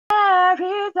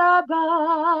There is a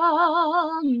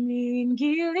balm in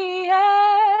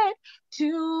Gilead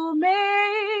to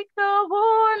make the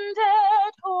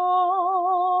wounded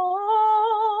whole.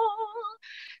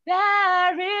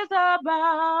 There is a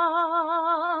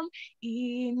balm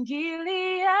in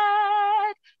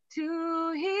Gilead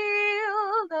to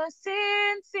heal the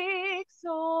sin-sick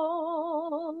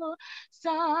soul.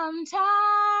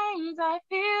 Sometimes I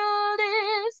feel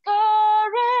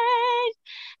discouraged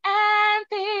and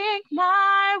think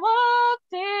my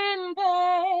work's in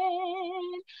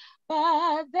vain.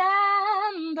 But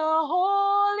then the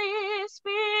Holy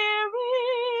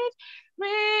Spirit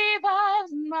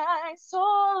revives my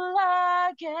soul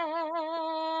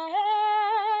again.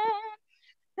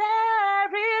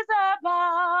 There is a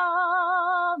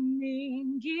balm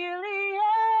in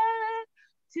Gilead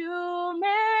to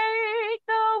make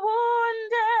the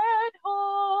wounded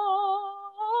whole.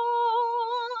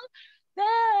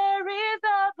 There is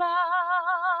a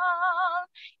balm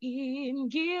in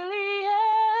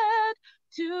Gilead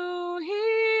to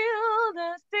heal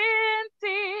the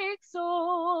sin-sick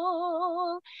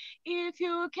soul. If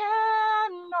you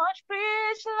cannot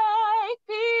preach like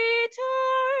Peter,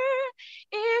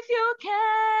 if you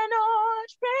cannot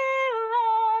pray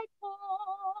like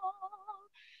Paul,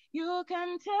 you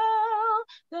can tell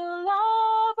the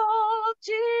love of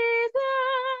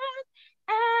Jesus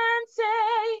and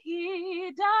say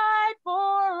he died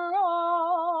for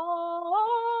all.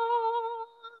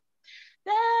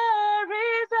 There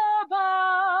is a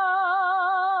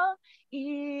balm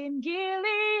in Gilead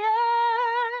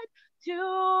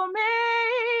to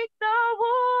make the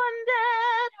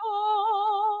wounded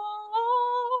whole.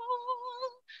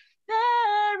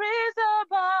 There is a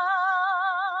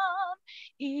balm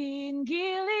in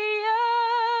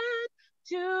Gilead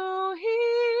to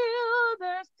heal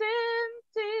the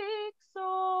sin-sick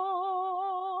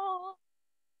soul.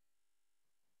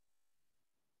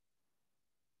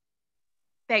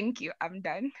 Thank you. I'm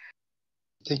done.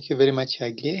 Thank you very much,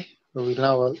 Aggie. We will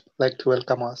now like to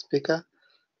welcome our speaker,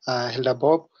 Hilda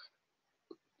Bob.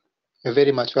 You're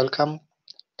very much welcome.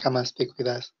 Come and speak with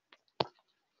us.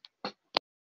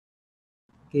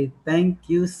 Okay, thank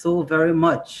you so very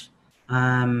much.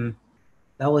 That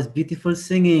was beautiful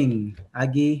singing,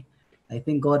 Aggie. I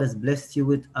think God has blessed you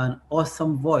with an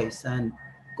awesome voice, and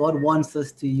God wants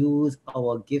us to use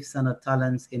our gifts and our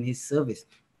talents in His service.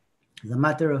 As a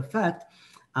matter of fact,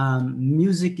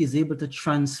 music is able to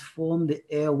transform the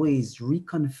airways,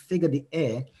 reconfigure the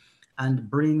air, and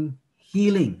bring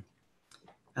healing.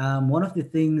 One of the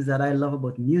things that I love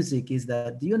about music is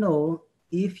that, do you know,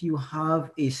 if you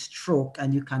have a stroke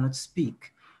and you cannot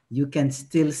speak, you can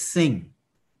still sing.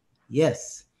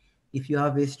 Yes, if you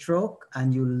have a stroke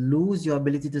and you lose your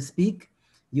ability to speak,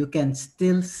 you can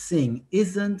still sing.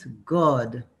 Isn't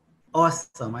God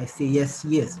awesome? I say yes,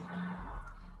 yes.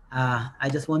 I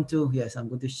just want to, yes, I'm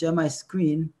going to share my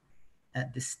screen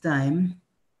at this time.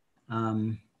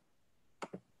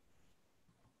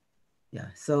 Yeah,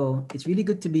 so it's really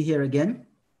good to be here again.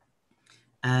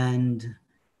 And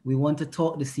we want to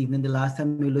talk this evening. The last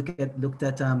time we looked at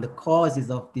the causes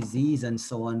of disease and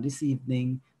so on. This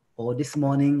evening or this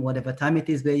morning, whatever time it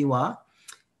is where you are,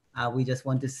 we just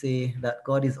want to say that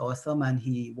God is awesome and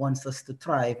He wants us to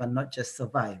thrive and not just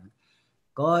survive.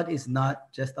 God is not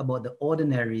just about the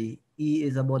ordinary, He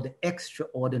is about the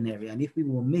extraordinary. And if we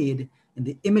were made in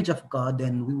the image of God,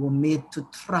 then we were made to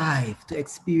thrive, to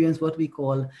experience what we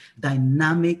call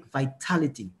dynamic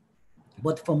vitality.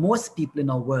 But for most people in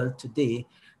our world today,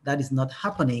 that is not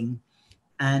happening.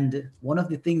 And one of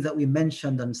the things that we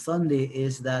mentioned on Sunday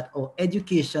is that our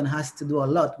education has to do a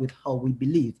lot with how we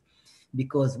believe,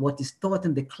 because what is taught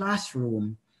in the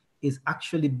classroom is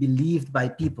actually believed by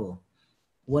people.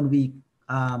 When we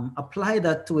apply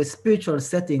that to a spiritual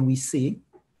setting, we say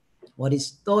what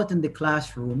is taught in the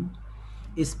classroom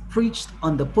is preached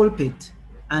on the pulpit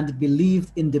and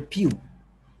believed in the pew.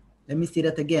 Let me say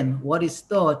that again. What is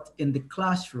taught in the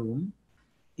classroom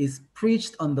is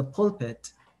preached on the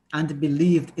pulpit and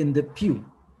believed in the pew.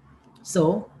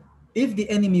 So if the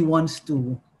enemy wants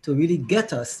to really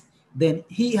get us, then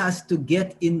he has to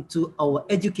get into our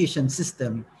education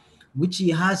system, which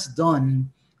he has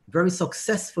done very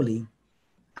successfully.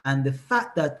 And the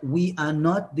fact that we are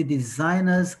not the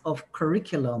designers of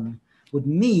curriculum would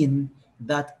mean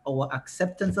that our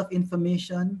acceptance of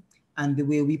information and the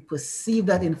way we perceive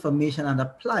that information and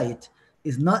apply it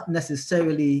is not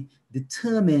necessarily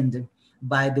determined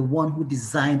by the one who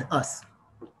designed us.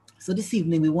 So this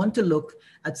evening, we want to look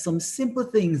at some simple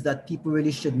things that people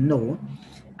really should know.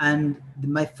 And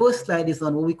my first slide is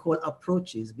on what we call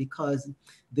approaches, because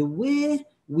the way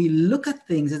we look at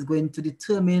things is going to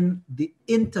determine the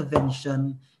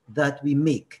intervention that we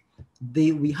make.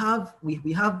 We have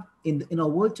in our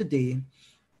world today,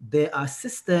 there are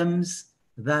systems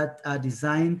that are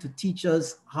designed to teach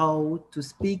us how to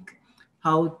speak,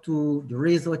 how to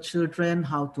raise our children,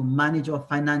 how to manage our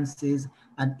finances,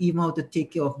 and even how to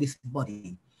take care of this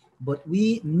body. But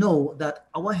we know that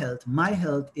our health, my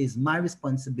health, is my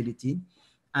responsibility,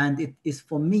 and it is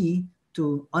for me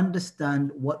to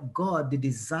understand what God, the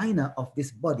designer of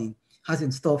this body, has in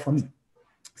store for me.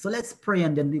 So let's pray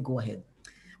and then we go ahead.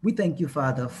 We thank you,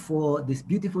 Father, for this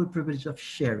beautiful privilege of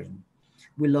sharing.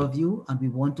 We love you and we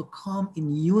want to come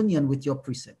in union with your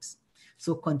precepts.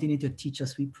 So continue to teach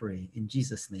us, we pray, in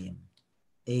Jesus' name.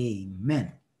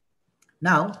 Amen.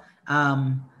 Now,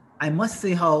 I must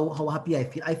say how happy I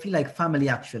feel. I feel like family,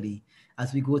 actually,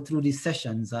 as we go through these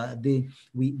sessions.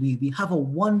 We have a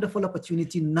wonderful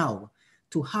opportunity now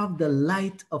to have the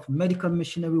light of medical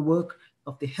missionary work,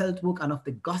 of the health work, and of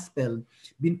the gospel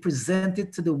being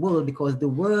presented to the world, because the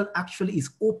world actually is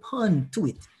open to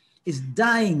it, is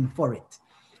dying for it.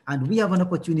 And we have an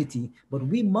opportunity, but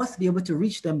we must be able to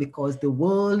reach them because the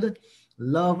world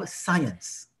loves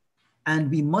science.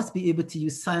 And we must be able to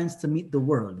use science to meet the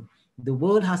world. The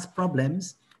world has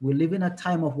problems. We live in a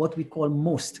time of what we call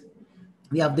most.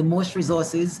 We have the most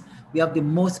resources. We have the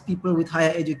most people with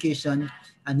higher education,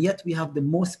 and yet we have the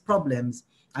most problems.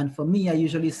 And for me, I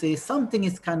usually say something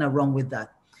is kind of wrong with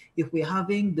that. If we're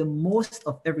having the most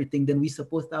of everything, then we're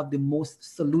supposed to have the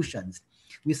most solutions.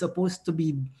 We're not supposed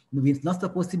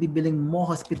to be building more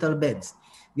hospital beds.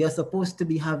 We are supposed to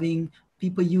be having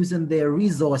people using their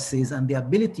resources and their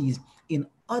abilities in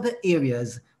other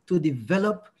areas to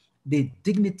develop the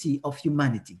dignity of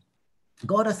humanity.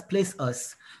 God has placed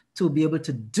us to be able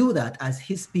to do that as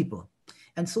his people.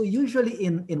 And so usually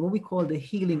in what we call the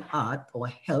healing art or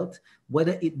health,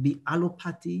 whether it be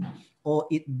allopathy or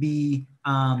it be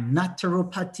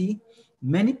naturopathy,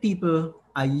 many people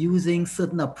are using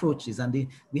certain approaches, and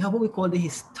we have what we call the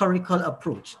historical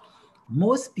approach.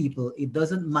 Most people, it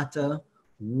doesn't matter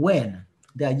when,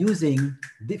 they're using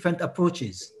different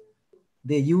approaches.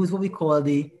 They use what we call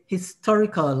the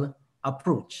historical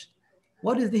approach.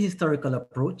 What is the historical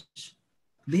approach?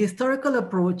 The historical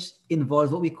approach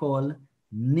involves what we call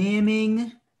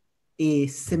naming a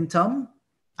symptom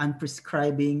and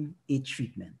prescribing a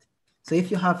treatment. So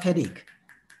if you have headache,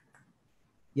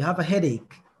 you have a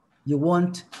headache, you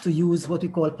want to use what we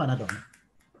call Panadol,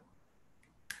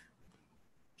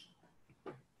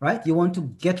 right? You want to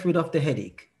get rid of the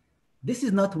headache. This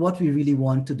is not what we really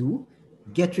want to do,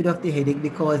 get rid of the headache,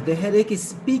 because the headache is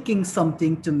speaking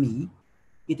something to me.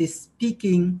 It is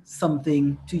speaking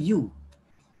something to you.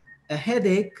 A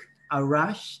headache, a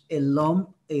rash, a lump,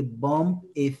 a bump,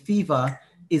 a fever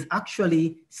is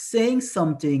actually saying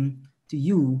something to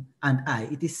you and I.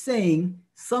 It is saying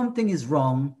something is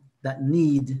wrong that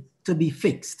needs to be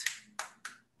fixed.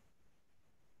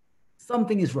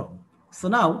 Something is wrong. So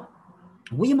now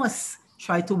we must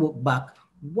try to work back.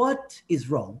 What is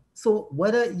wrong? So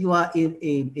whether you are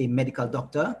a medical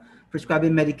doctor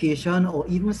prescribing medication, or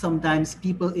even sometimes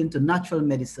people into natural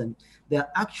medicine, they're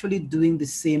actually doing the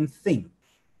same thing.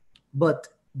 But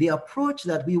the approach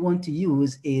that we want to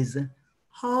use is,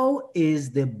 how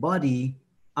is the body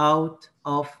out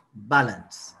of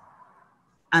balance?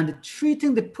 And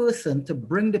treating the person to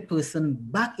bring the person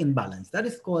back in balance. That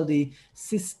is called the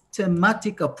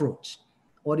systematic approach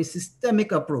or the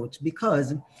systemic approach,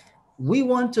 because we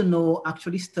want to know,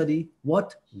 actually study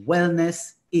what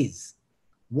wellness is.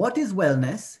 What is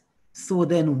wellness? So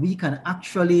then we can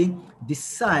actually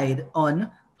decide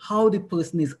on how the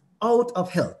person is out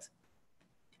of health.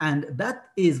 And that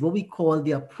is what we call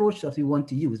the approach that we want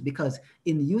to use, because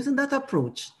in using that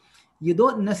approach, you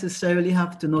don't necessarily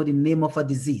have to know the name of a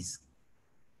disease,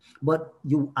 but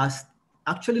you are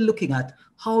actually looking at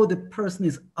how the person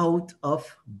is out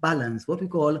of balance, what we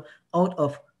call out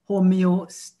of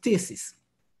homeostasis.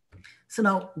 So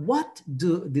now, what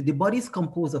do the body is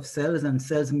composed of cells, and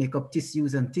cells make up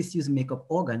tissues, and tissues make up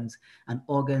organs, and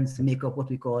organs make up what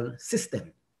we call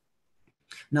system.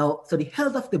 Now, so the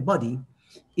health of the body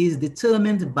is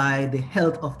determined by the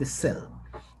health of the cell.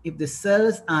 If the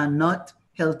cells are not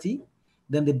healthy,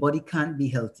 then the body can't be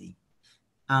healthy.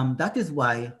 That is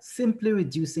why simply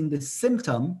reducing the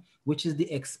symptom, which is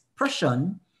the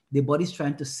expression, the body's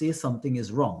trying to say something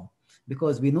is wrong.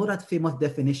 Because we know that famous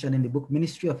definition in the book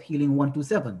Ministry of Healing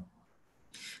 127.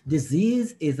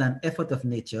 Disease is an effort of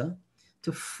nature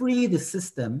to free the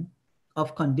system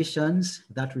of conditions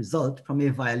that result from a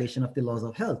violation of the laws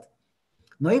of health.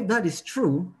 Now, if that is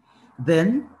true,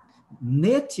 then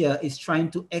nature is trying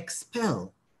to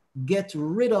expel get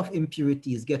rid of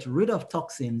impurities, get rid of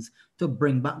toxins to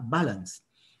bring back balance.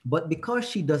 But because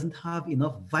she doesn't have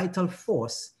enough vital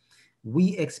force,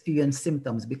 we experience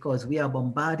symptoms because we are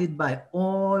bombarded by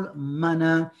all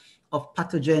manner of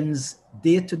pathogens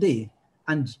day to day.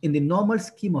 And in the normal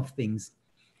scheme of things,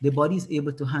 the body is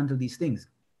able to handle these things.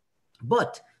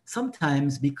 But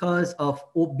sometimes because of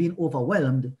being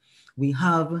overwhelmed, we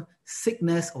have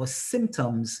sickness or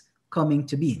symptoms coming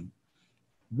to being.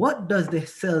 What does the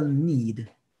cell need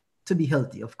to be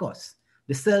healthy? Of course,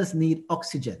 the cells need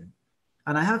oxygen.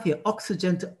 And I have here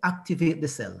oxygen to activate the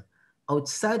cell.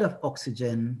 Outside of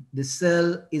oxygen, the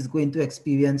cell is going to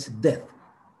experience death.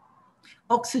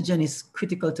 Oxygen is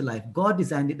critical to life. God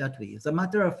designed it that way. As a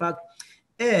matter of fact,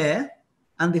 air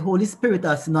and the Holy Spirit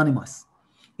are synonymous.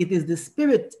 It is the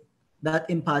Spirit that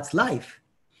imparts life.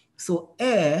 So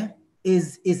air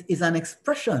is an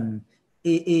expression,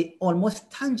 a almost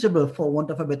tangible, for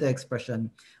want of a better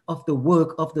expression, of the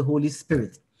work of the Holy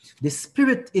Spirit. The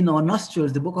Spirit in our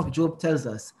nostrils, the book of Job tells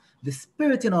us, the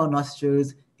Spirit in our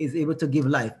nostrils is able to give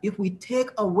life. If we take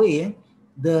away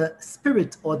the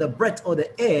Spirit or the breath or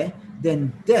the air,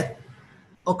 then death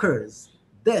occurs,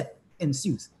 death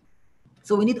ensues.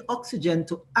 So we need oxygen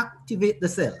to activate the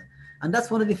cell. And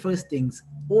that's one of the first things,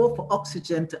 or for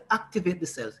oxygen to activate the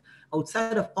cells.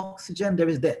 Outside of oxygen, there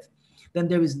is death. Then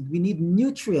we need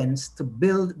nutrients to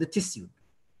build the tissue.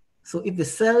 So if the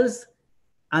cells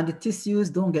and the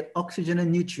tissues don't get oxygen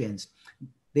and nutrients,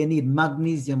 they need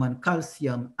magnesium and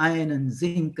calcium, iron and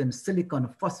zinc and silicon,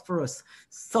 phosphorus,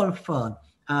 sulfur,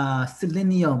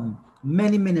 selenium,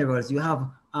 many minerals. You have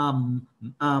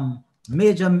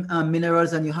major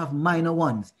minerals and you have minor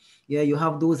ones. Yeah, you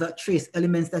have those trace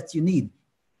elements that you need.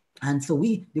 And so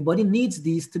the body needs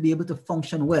these to be able to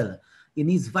function well. It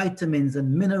needs vitamins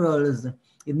and minerals.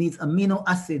 It needs amino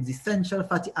acids, essential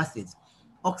fatty acids,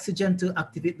 oxygen to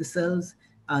activate the cells,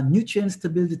 nutrients to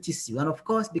build the tissue. And of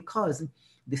course, because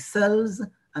the cells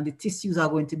and the tissues are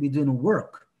going to be doing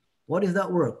work. What is that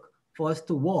work? For us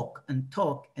to walk and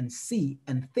talk and see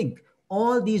and think.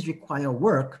 All these require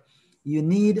work. You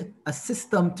need a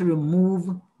system to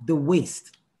remove the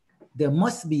waste. There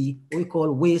must be what we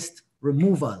call waste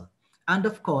removal. And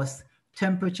of course,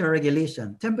 temperature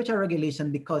regulation. Temperature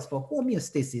regulation because for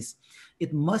homeostasis,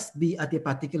 it must be at a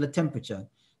particular temperature.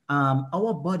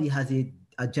 Our body has a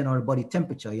general body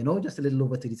temperature, just a little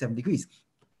over 37 degrees.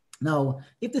 Now,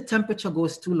 if the temperature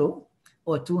goes too low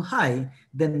or too high,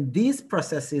 then these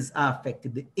processes are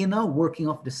affected. The inner working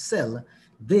of the cell,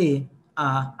 they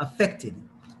are affected.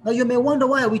 Now, you may wonder,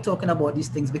 why are we talking about these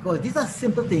things? Because these are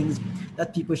simple things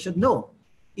that people should know.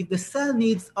 If the cell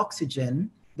needs oxygen,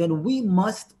 then we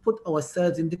must put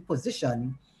ourselves in the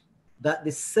position that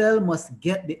the cell must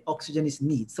get the oxygen it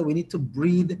needs. So we need to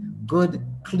breathe good,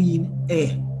 clean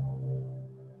air.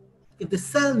 If the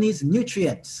cell needs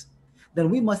nutrients, then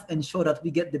we must ensure that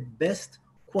we get the best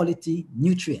quality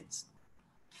nutrients.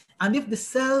 And if the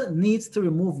cell needs to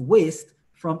remove waste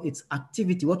from its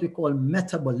activity, what we call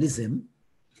metabolism,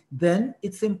 then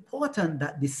it's important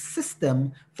that the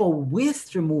system for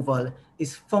waste removal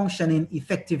is functioning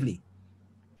effectively.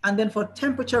 And then for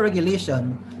temperature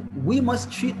regulation, we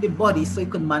must treat the body so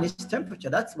it can manage temperature.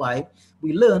 That's why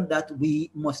we learned that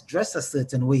we must dress a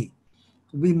certain way.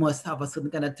 We must have a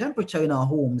certain kind of temperature in our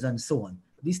homes and so on.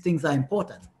 These things are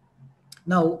important.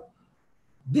 Now,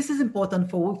 this is important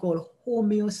for what we call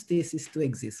homeostasis to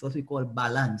exist, what we call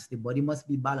balance. The body must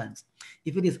be balanced.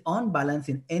 If it is unbalanced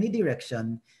in any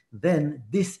direction, then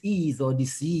dis-ease or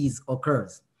disease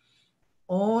occurs.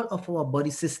 All of our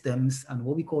body systems and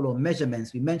what we call our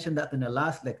measurements, we mentioned that in the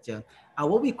last lecture, are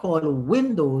what we call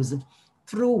windows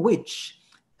through which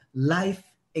life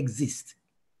exists.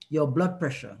 Your blood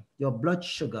pressure, your blood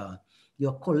sugar,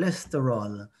 your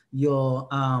cholesterol, your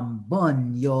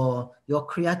bun, your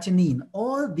creatinine,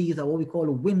 all these are what we call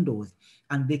windows,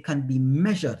 and they can be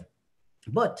measured.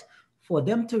 But for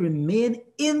them to remain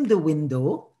in the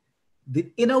window,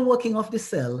 the inner working of the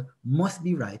cell must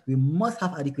be right. We must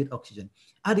have adequate oxygen,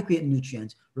 adequate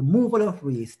nutrients, removal of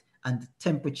waste, and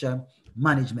temperature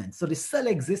management. So the cell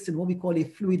exists in what we call a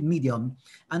fluid medium,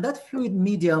 and that fluid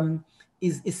medium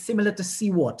is similar to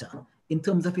seawater in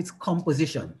terms of its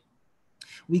composition.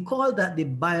 We call that the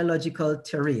biological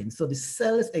terrain. So the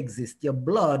cells exist. Your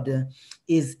blood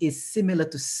is similar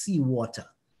to seawater.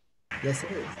 Yes,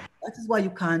 it is. That is why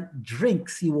you can't drink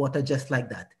seawater just like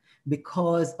that,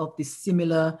 because of the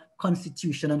similar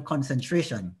constitution and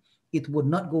concentration. It would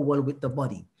not go well with the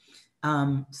body.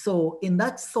 So in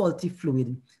that salty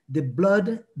fluid, the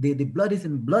blood is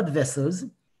in blood vessels.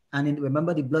 And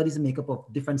remember, the blood is made up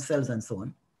of different cells and so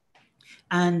on.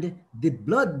 And the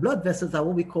blood vessels are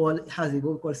what we call,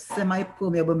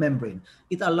 semi-permeable membrane.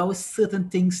 It allows certain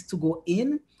things to go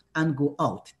in and go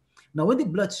out. Now, when the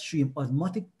bloodstream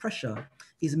osmotic pressure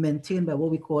is maintained by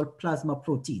what we call plasma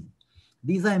protein,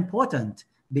 these are important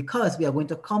because we are going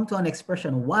to come to an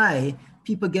expression why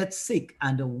people get sick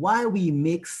and why we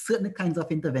make certain kinds of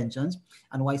interventions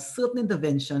and why certain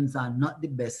interventions are not the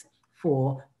best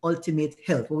for ultimate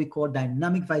health, what we call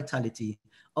dynamic vitality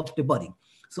of the body.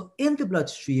 So in the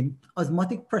bloodstream,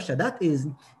 osmotic pressure, that is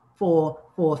for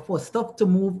stuff to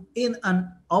move in and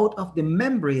out of the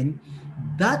membrane,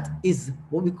 that is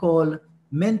what we call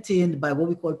maintained by what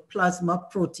we call plasma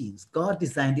proteins. God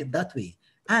designed it that way.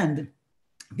 And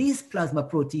these plasma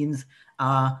proteins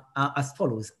are as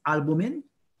follows: albumin,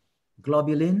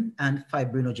 globulin, and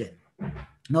fibrinogen.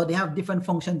 Now, they have different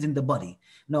functions in the body.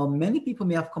 Now, many people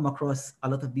may have come across a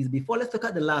lot of these before. Let's look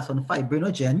at the last one.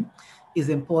 Fibrinogen is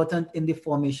important in the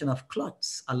formation of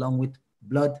clots along with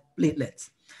blood platelets.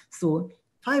 So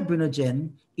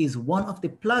fibrinogen is one of the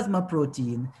plasma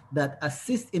protein that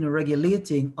assists in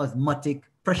regulating osmotic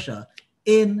pressure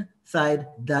inside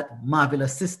that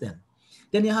marvelous system.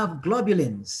 Then you have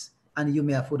globulins, and you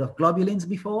may have heard of globulins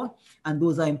before, and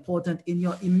those are important in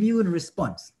your immune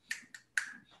response.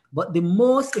 But the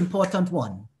most important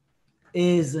one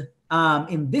is,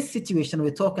 in this situation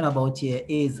we're talking about here,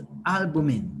 is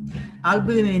albumin.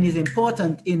 Albumin is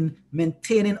important in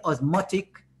maintaining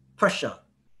osmotic pressure.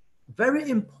 Very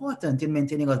important in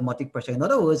maintaining osmotic pressure. In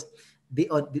other words,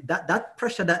 that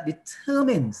pressure that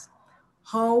determines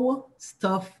how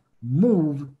stuff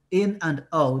move in and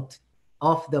out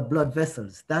of the blood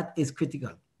vessels. That is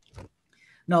critical.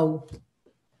 Now,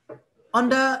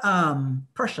 under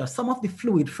pressure, some of the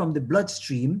fluid from the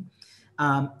bloodstream,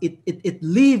 it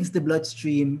leaves the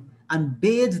bloodstream and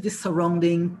bathes the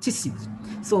surrounding tissues.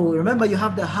 So remember, you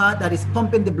have the heart that is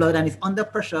pumping the blood and it's under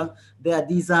pressure. There are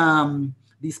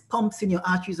these pumps in your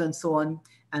arteries and so on.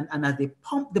 And as they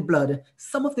pump the blood,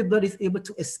 some of the blood is able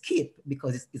to escape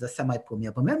because it's a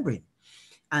semi-permeable membrane.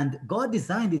 And God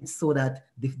designed it so that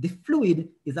the fluid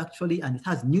is actually, and it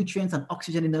has nutrients and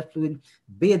oxygen in that fluid,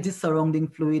 bathes the surrounding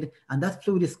fluid, and that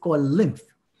fluid is called lymph.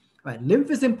 Right? Lymph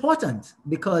is important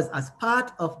because as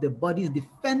part of the body's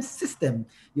defense system,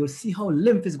 you'll see how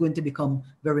lymph is going to become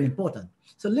very important.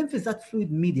 So lymph is that fluid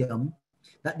medium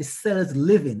that the cells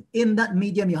live in. In that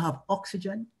medium, you have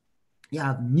oxygen, you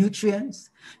have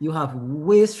nutrients, you have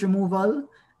waste removal,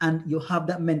 and you have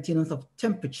that maintenance of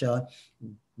temperature,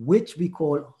 which we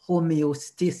call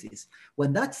homeostasis.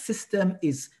 When that system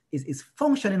is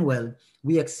functioning well,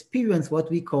 we experience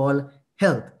what we call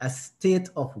health, a state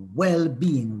of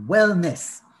well-being,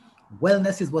 wellness.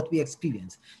 Wellness is what we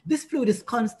experience. This fluid is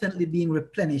constantly being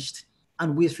replenished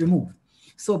and waste removed.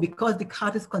 So because the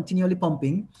heart is continually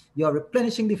pumping, you're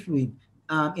replenishing the fluid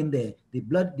in there. The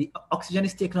blood, the oxygen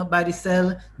is taken up by the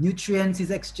cell, nutrients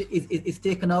is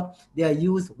taken up, they are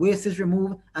used, waste is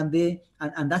removed, and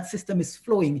that system is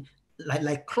flowing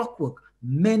like clockwork,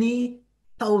 many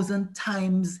thousand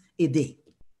times a day.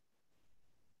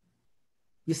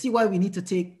 You see why we need to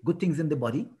take good things in the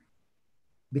body?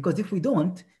 Because if we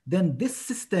don't, then this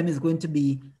system is going to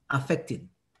be affected.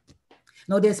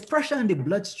 Now there's pressure in the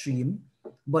bloodstream,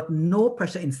 but no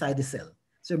pressure inside the cell.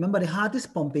 So remember, the heart is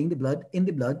pumping the blood in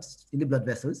the blood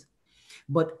vessels,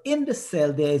 but in the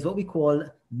cell, there is what we call,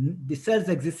 the cells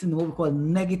exist in what we call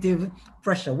negative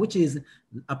pressure, which is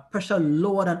a pressure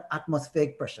lower than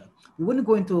atmospheric pressure. We wouldn't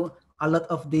go into a lot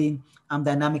of the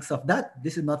dynamics of that.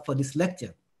 This is not for this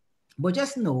lecture. But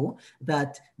just know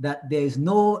that there is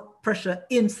no pressure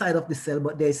inside of the cell,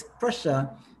 but there is pressure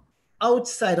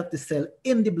outside of the cell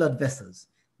in the blood vessels.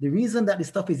 The reason that the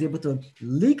stuff is able to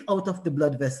leak out of the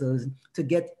blood vessels to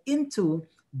get into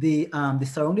the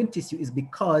surrounding tissue is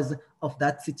because of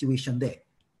that situation there.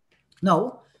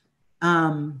 Now,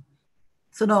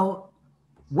 so now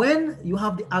when you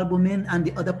have the albumin and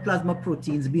the other plasma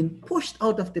proteins being pushed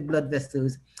out of the blood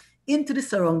vessels into the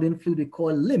surrounding fluid we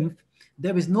call lymph,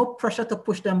 there is no pressure to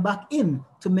push them back in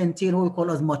to maintain what we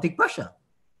call osmotic pressure.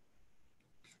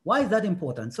 Why is that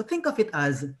important? So think of it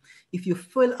as if you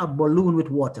fill a balloon with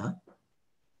water,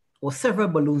 or several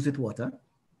balloons with water,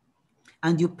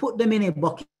 and you put them in a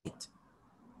bucket.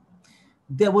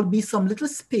 There will be some little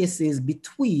spaces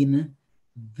between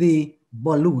the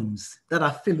balloons that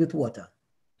are filled with water.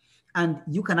 And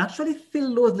you can actually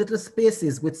fill those little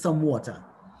spaces with some water.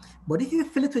 But if you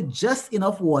fill it with just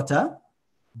enough water,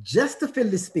 just to fill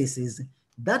the spaces,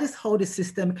 that is how the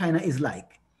system kind of is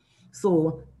like.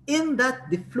 So in that,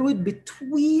 the fluid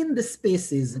between the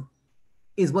spaces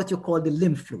is what you call the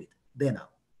lymph fluid. There now,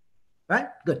 right?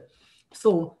 Good.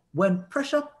 So when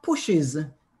pressure pushes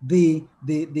the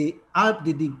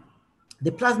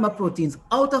plasma proteins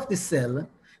out of the cell,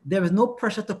 there is no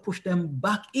pressure to push them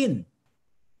back in.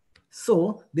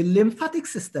 So the lymphatic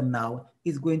system now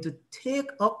is going to take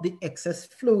up the excess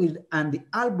fluid and the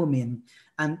albumin,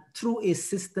 and through a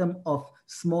system of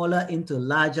smaller into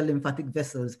larger lymphatic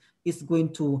vessels, it's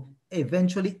going to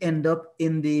eventually end up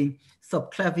in the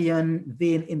subclavian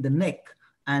vein in the neck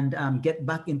and get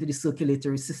back into the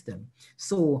circulatory system.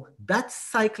 So that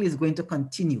cycle is going to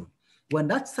continue. When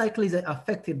that cycle is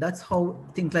affected, that's how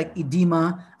things like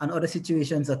edema and other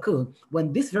situations occur.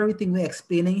 When this very thing we're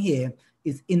explaining here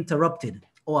is interrupted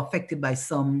or affected by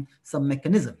some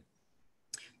mechanism.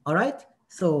 All right,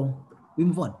 so we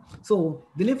move on. So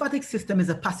the lymphatic system is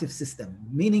a passive system,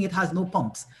 meaning it has no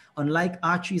pumps. Unlike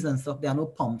arteries and stuff, there are no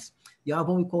pumps. You have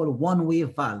what we call one-way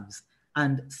valves.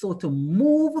 And so to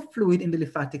move fluid in the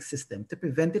lymphatic system, to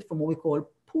prevent it from what we call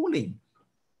pooling,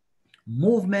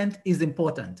 movement is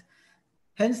important.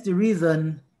 Hence the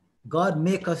reason God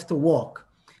make us to walk.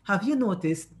 Have you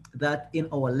noticed that in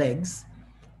our legs,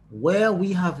 where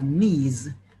we have knees,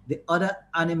 the other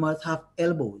animals have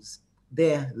elbows.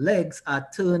 Their legs are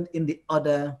turned in the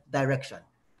other direction.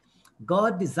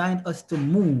 God designed us to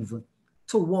move,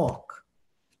 to walk.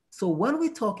 So when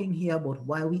we're talking here about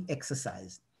why we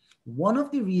exercise, one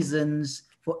of the reasons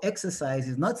for exercise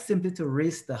is not simply to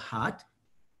raise the heart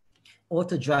or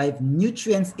to drive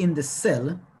nutrients in the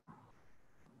cell,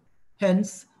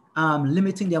 hence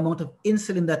limiting the amount of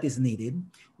insulin that is needed.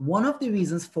 One of the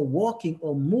reasons for walking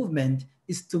or movement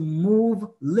is to move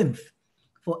lymph.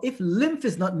 For if lymph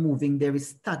is not moving, there is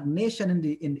stagnation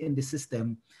in the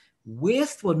system.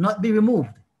 Waste will not be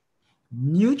removed.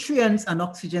 Nutrients and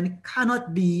oxygen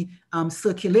cannot be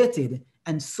circulated,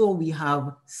 and so we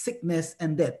have sickness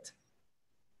and death.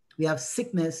 We have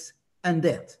sickness and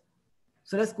death.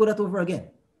 So let's go that over again.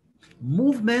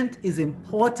 Movement is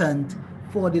important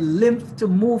for the lymph to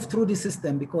move through the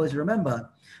system, because remember,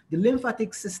 the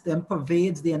lymphatic system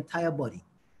pervades the entire body.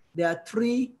 There are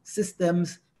three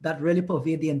systems that really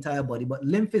pervade the entire body, but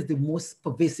lymph is the most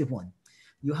pervasive one.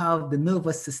 You have the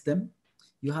nervous system,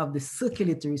 you have the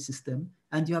circulatory system,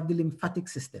 and you have the lymphatic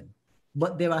system.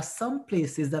 But there are some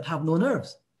places that have no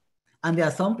nerves. And there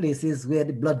are some places where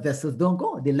the blood vessels don't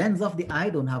go. The lens of the eye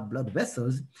don't have blood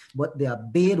vessels, but they are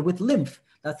bathed with lymph.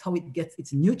 That's how it gets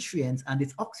its nutrients and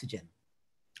its oxygen.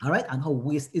 All right, and how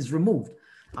waste is removed.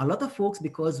 A lot of folks,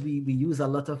 because we use a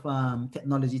lot of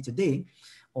technology today,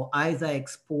 our eyes are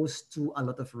exposed to a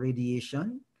lot of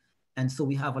radiation, and so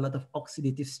we have a lot of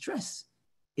oxidative stress.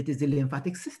 It is the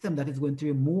lymphatic system that is going to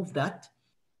remove that,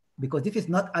 because if it's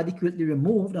not adequately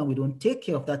removed and we don't take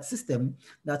care of that system,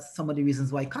 that's some of the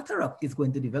reasons why cataract is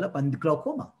going to develop and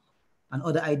glaucoma and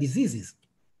other eye diseases.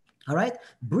 All right,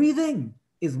 breathing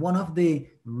is one of the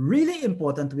really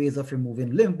important ways of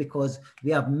removing lymph, because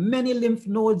we have many lymph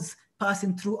nodes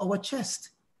passing through our chest.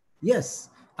 Yes,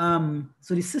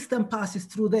 so the system passes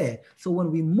through there. So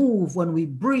when we move, when we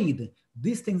breathe,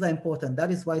 these things are important.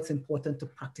 That is why it's important to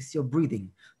practice your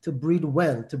breathing, to breathe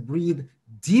well, to breathe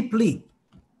deeply.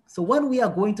 So when we are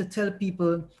going to tell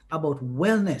people about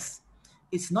wellness,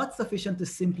 it's not sufficient to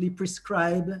simply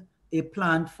prescribe a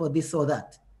plant for this or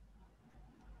that.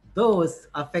 Those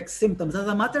affect symptoms. As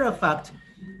a matter of fact,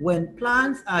 when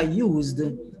plants are used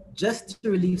just to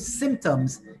relieve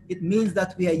symptoms, it means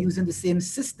that we are using the same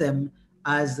system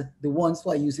as the ones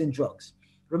who are using drugs.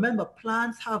 Remember,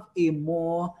 plants have a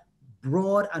more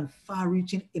broad and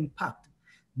far-reaching impact,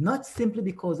 not simply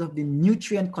because of the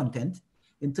nutrient content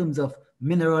in terms of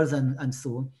minerals and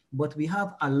so, but we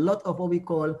have a lot of what we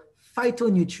call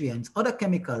phytonutrients, other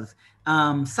chemicals,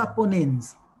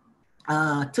 saponins,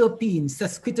 terpenes,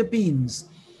 sesquiterpenes,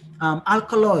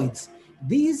 alkaloids.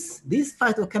 These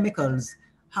phytochemicals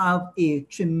have a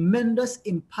tremendous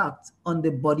impact on the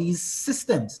body's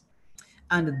systems.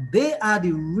 And they are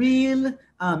the real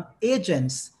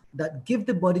agents that give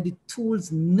the body the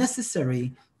tools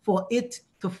necessary for it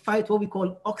to fight what we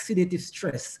call oxidative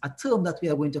stress, a term that we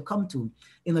are going to come to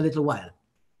in a little while.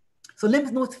 So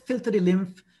lymph nodes filter the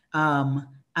lymph,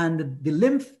 and the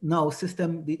lymph now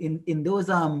system, in those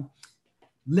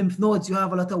lymph nodes, you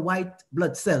have a lot of white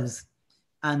blood cells,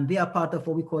 and they are part of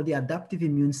what we call the adaptive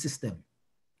immune system.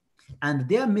 And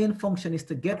their main function is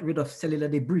to get rid of cellular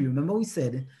debris. Remember we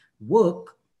said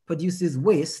work produces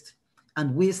waste,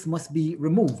 and waste must be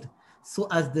removed. So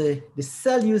as the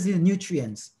cell uses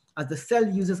nutrients, as the cell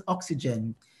uses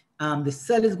oxygen, the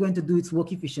cell is going to do its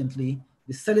work efficiently.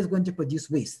 The cell is going to produce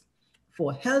waste.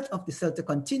 For health of the cell to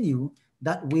continue,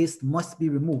 that waste must be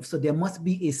removed. So there must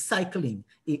be a cycling,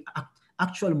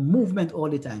 actual movement all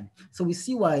the time. So we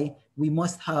see why we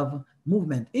must have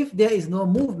movement. If there is no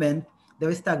movement, there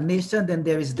is stagnation, then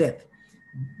there is death,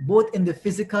 both in the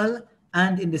physical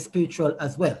and in the spiritual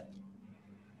as well.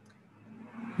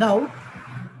 Now,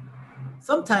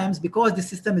 sometimes because the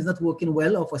system is not working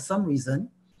well, or for some reason,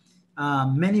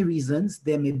 many reasons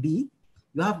there may be,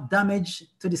 you have damage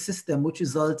to the system which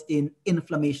results in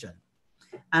inflammation.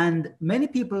 And many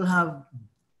people have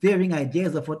varying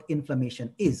ideas of what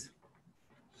inflammation is.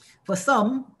 For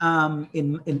some,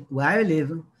 in where I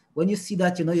live, when you see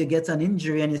that, you get an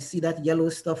injury and you see that yellow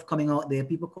stuff coming out there,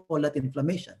 people call that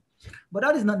inflammation. But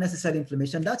that is not necessarily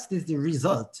inflammation. That's the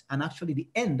result and actually the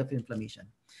end of inflammation.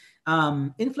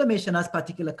 Inflammation has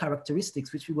particular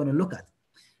characteristics which we want to look at.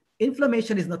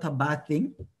 Inflammation is not a bad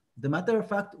thing. The matter of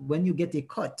fact, when you get a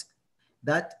cut,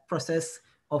 that process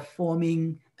of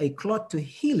forming a clot to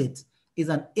heal it is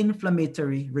an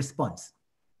inflammatory response.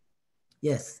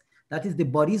 Yes, that is the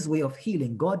body's way of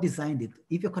healing. God designed it.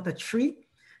 If you cut a tree,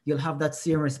 you'll have that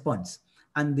same response.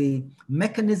 And the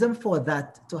mechanism for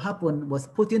that to happen was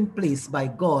put in place by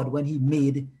God when he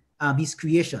made his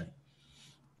creation.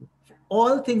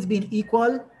 All things being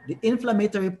equal, the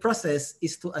inflammatory process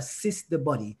is to assist the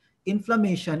body.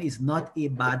 Inflammation is not a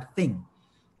bad thing.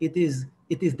 It is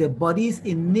the body's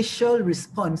initial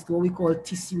response to what we call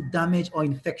tissue damage or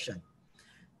infection.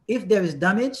 If there is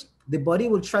damage, the body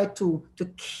will try to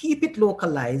keep it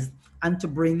localized and to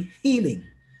bring healing.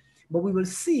 But we will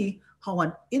see how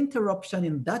an interruption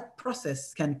in that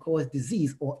process can cause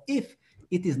disease, or if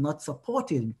it is not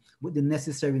supported with the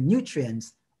necessary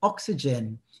nutrients,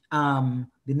 oxygen, the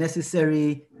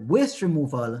necessary waste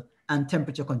removal, and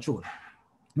temperature control.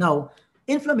 Now,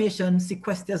 inflammation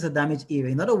sequesters a damaged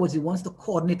area. In other words, it wants to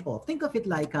cordon it off. Think of it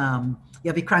like you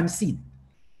have a crime scene.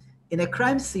 In a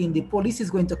crime scene, the police is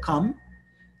going to come,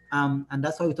 and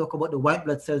that's why we talk about the white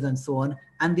blood cells and so on,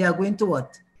 and they are going to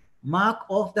what? Mark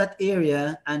off that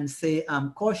area and say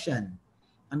caution.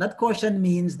 And that caution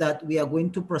means that we are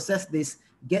going to process this,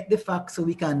 get the facts so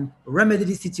we can remedy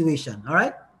the situation, all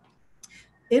right?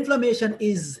 Inflammation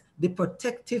is the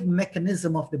protective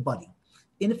mechanism of the body.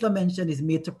 Inflammation is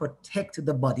made to protect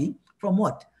the body from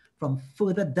what? From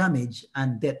further damage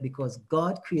and death, because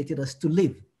God created us to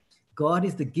live. God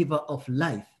is the giver of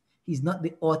life. He's not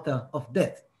the author of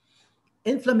death.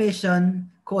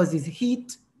 Inflammation causes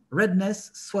heat,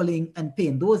 redness, swelling, and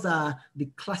pain. Those are the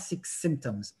classic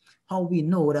symptoms, how we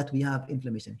know that we have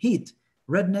inflammation. Heat,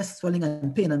 redness, swelling,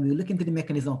 and pain, and we'll look into the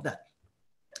mechanism of that.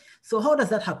 So how does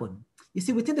that happen? You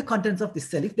see, within the contents of the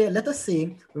cell, if they, let us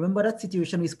say, remember that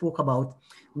situation we spoke about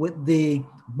with the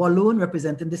balloon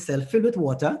representing the cell filled with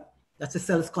water, that's the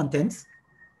cell's contents,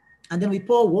 and then we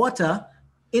pour water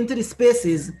into the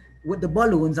spaces with the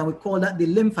balloons, and we call that the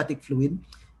lymphatic fluid.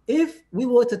 If we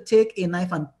were to take a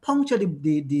knife and puncture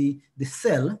the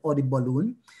cell or the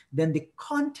balloon, then the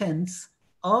contents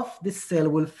of the cell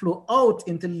will flow out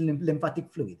into the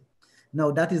lymphatic fluid.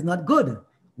 Now, that is not good.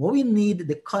 What we need,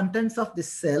 the contents of the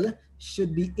cell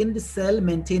should be in the cell,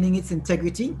 maintaining its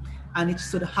integrity, and it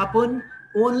should happen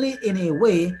only in a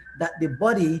way that the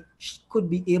body could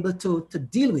be able to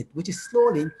deal with, which is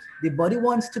slowly. The body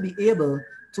wants to be able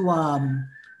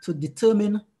to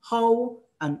determine how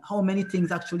and how many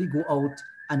things actually go out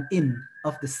and in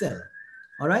of the cell.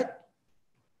 All right?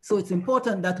 So it's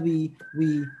important that we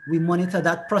monitor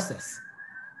that process.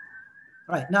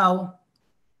 All right, now,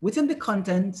 within the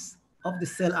contents of the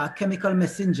cell are chemical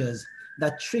messengers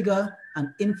that trigger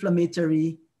an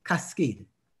inflammatory cascade,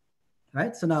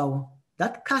 right? So now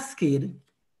that cascade,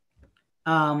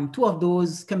 two of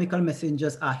those chemical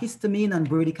messengers are histamine and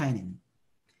bradykinin.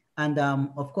 And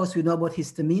of course, we know about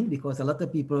histamine because a lot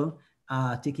of people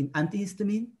are taking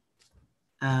antihistamine.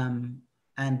 And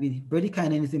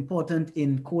bradykinin is important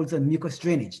in colds and mucus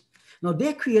drainage. Now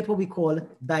they create what we call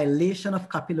dilation of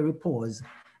capillary pores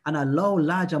and allow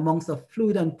large amounts of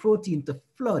fluid and protein to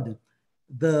flood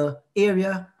the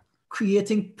area,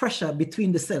 creating pressure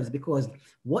between the cells, because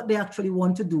what they actually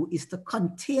want to do is to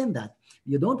contain that.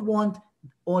 You don't want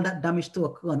all that damage to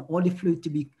occur and all the fluid to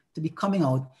be coming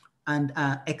out and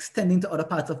extending to other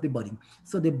parts of the body.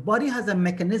 So the body has a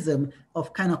mechanism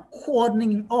of kind of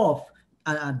cordoning off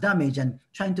damage and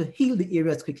trying to heal the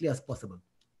area as quickly as possible.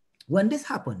 When this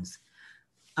happens,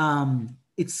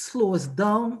 it slows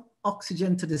down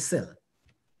oxygen to the cell.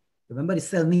 Remember, the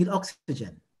cell needs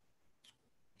oxygen.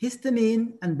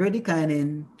 Histamine and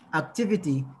bradykinin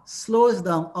activity slows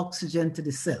down oxygen to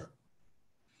the cell.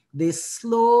 They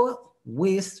slow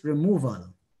waste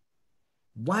removal.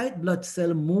 White blood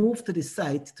cell move to the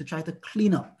site to try to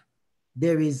clean up.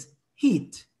 There is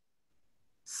heat,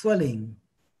 swelling,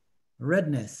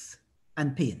 redness,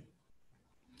 and pain.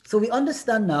 So we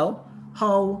understand now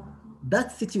how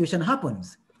that situation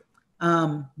happens.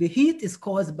 The heat is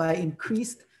caused by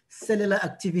increased cellular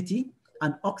activity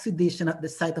and oxidation at the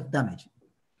site of damage.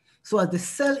 So as the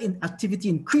cell activity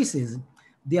increases,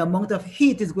 the amount of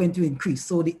heat is going to increase.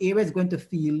 So the area is going to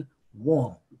feel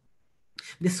warm.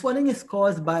 The swelling is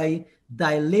caused by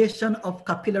dilation of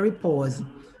capillary pores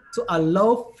to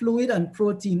allow fluid and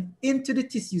protein into the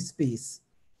tissue space,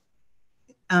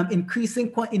 in increasing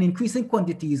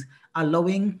quantities,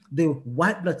 allowing the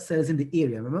white blood cells in the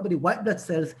area. Remember, the white blood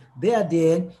cells, they are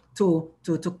there to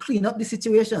clean up the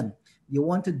situation. You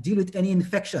want to deal with any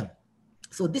infection.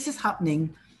 So this is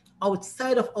happening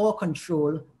outside of our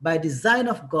control by design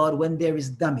of God when there is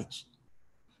damage.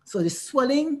 So the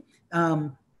swelling,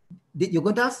 you're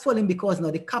going to have swelling because now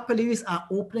the capillaries are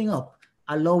opening up,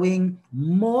 allowing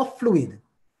more fluid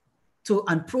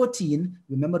and protein.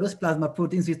 Remember those plasma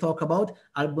proteins we talk about,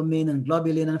 albumin and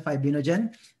globulin and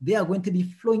fibrinogen, they are going to be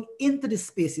flowing into the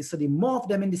spaces. So the more of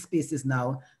them in the spaces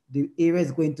now, the area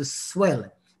is going to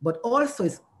swell. But also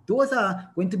those are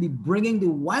going to be bringing the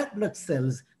white blood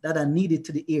cells that are needed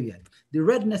to the area. The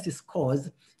redness is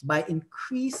caused by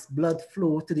increased blood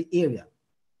flow to the area.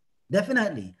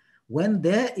 Definitely, when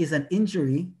there is an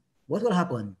injury, what will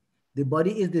happen? The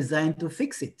body is designed to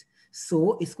fix it.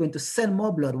 So it's going to send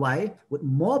more blood. Why? With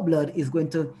more blood is going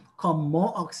to come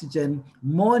more oxygen,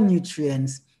 more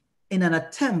nutrients in an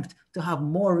attempt to have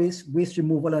more waste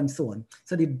removal and so on.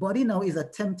 So the body now is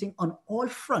attempting on all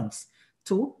fronts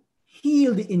to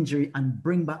heal the injury and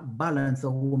bring back balance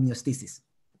or homeostasis.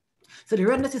 So the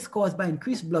redness is caused by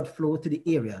increased blood flow to the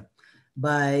area.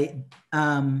 By,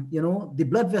 the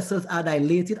blood vessels are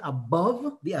dilated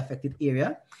above the affected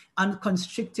area and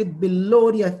constricted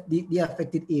below the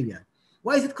affected area.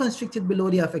 Why is it constricted below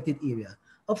the affected area?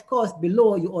 Of course,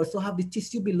 below you also have the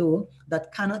tissue below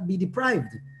that cannot be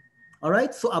deprived. All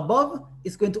right, so above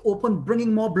it's going to open,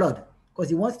 bringing more blood because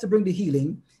he wants to bring the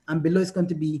healing, and below it's going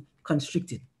to be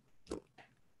constricted.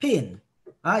 Pain.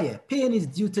 Pain is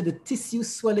due to the tissue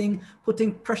swelling,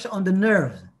 putting pressure on the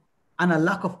nerves and a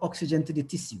lack of oxygen to the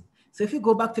tissue. So if you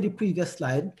go back to the previous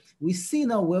slide, we see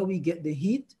now where we get the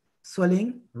heat,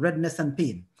 swelling, redness, and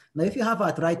pain. Now, if you have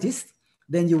arthritis,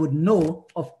 then you would know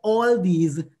of all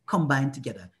these combined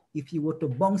together. If you were to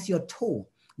bounce your toe,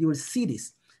 you will see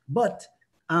this. But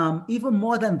even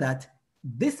more than that,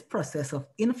 this process of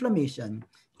inflammation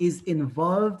is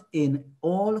involved in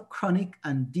all chronic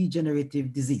and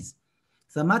degenerative disease.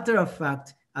 As a matter of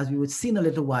fact, as we would see in a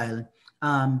little while,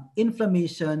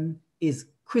 inflammation is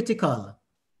critical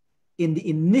in the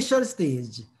initial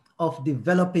stage of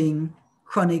developing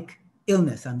chronic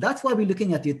illness. And that's why we're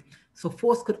looking at it, so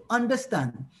folks could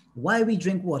understand why we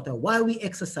drink water, why we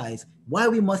exercise, why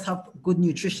we must have good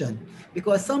nutrition.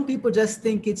 Because some people just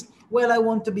think it's, well, I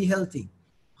want to be healthy.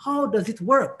 How does it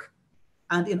work?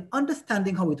 And in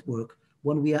understanding how it works,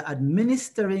 when we are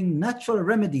administering natural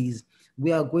remedies,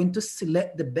 we are going to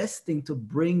select the best thing to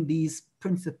bring these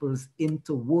principles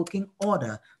into working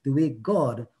order the way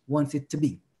God wants it to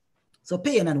be. So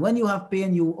pain, and when you have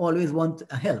pain, you always want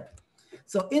help.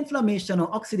 So inflammation or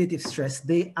oxidative stress,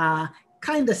 they are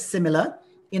kind of similar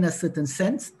in a certain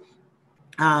sense.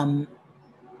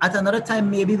 At another time,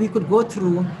 maybe we could go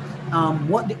through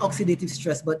what the oxidative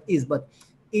stress is. But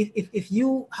if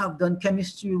you have done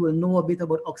chemistry, you will know a bit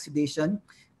about oxidation.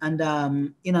 And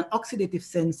in an oxidative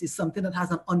sense, it's something that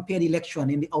has an unpaired electron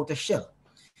in the outer shell.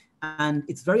 And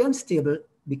it's very unstable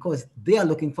because they are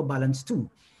looking for balance too.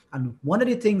 And one of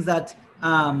the things that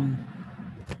in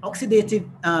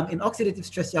oxidative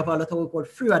stress, you have a lot of what we call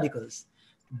free radicals.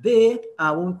 They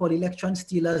are what we call electron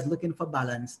stealers looking for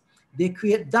balance. They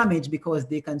create damage because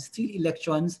they can steal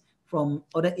electrons from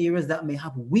other areas that may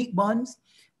have weak bonds,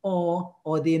 or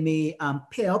they may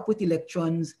pair up with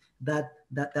electrons that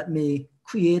may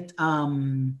create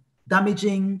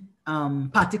damaging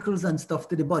particles and stuff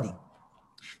to the body.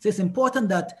 So it's important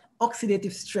that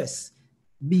oxidative stress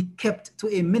be kept to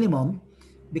a minimum,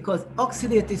 because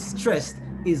oxidative stress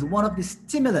is one of the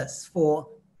stimulus for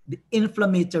the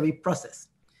inflammatory process.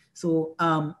 So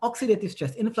oxidative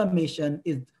stress, inflammation,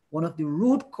 is one of the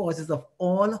root causes of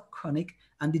all chronic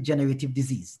and degenerative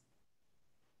disease.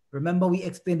 Remember, we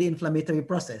explained the inflammatory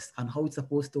process and how it's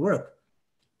supposed to work.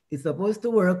 It's supposed to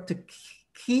work to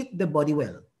keep the body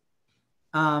well.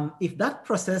 If that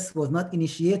process was not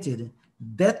initiated,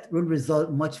 death will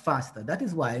result much faster. That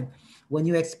is why when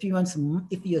you experience,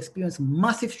 if you experience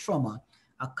massive trauma,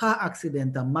 a car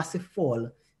accident, a massive fall,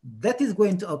 that is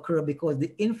going to occur because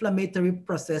the inflammatory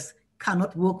process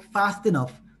cannot work fast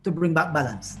enough to bring back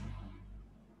balance.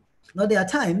 Now, there are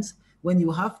times when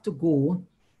you have to go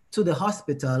to the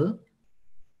hospital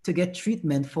to get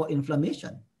treatment for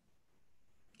inflammation.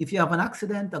 If you have an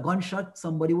accident, a gunshot,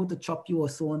 somebody were to chop you or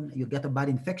so on, you get a bad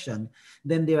infection,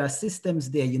 then there are systems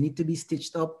there. You need to be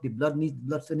stitched up, the blood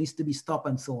flow needs to be stopped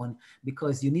and so on,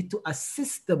 because you need to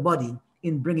assist the body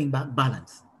in bringing back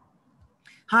balance.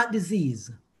 Heart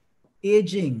disease,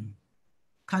 aging,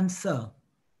 cancer,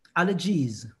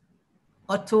 allergies,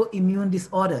 autoimmune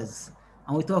disorders.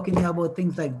 And we're talking here about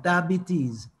things like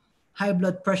diabetes, high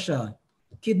blood pressure,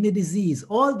 kidney disease.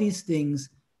 All these things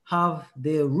have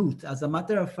their root. As a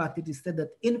matter of fact, it is said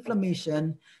that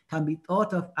inflammation can be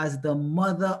thought of as the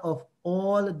mother of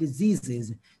all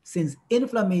diseases, since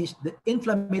inflammation, the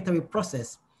inflammatory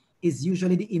process is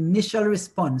usually the initial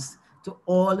response to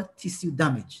all tissue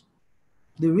damage.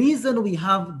 The reason we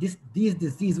have these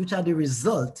diseases, which are the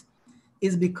result,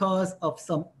 is because of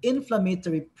some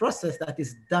inflammatory process that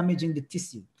is damaging the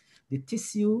tissue. The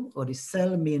tissue or the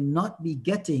cell may not be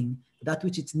getting that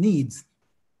which it needs.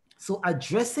 So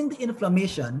addressing the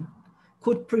inflammation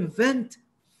could prevent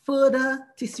further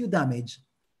tissue damage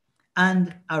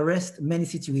and arrest many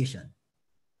situations.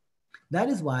 That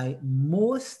is why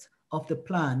most of the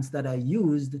plants that are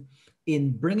used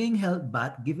in bringing health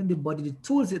back, giving the body the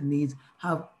tools it needs,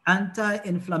 have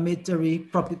anti-inflammatory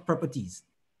properties.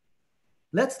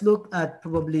 Let's look at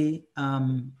probably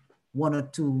one or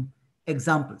two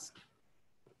examples.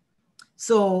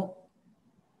 So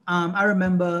I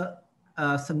remember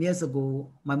some years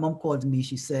ago, my mom called me.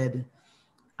 She said,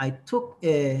 I took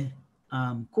a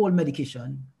cold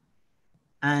medication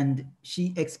and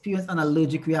she experienced an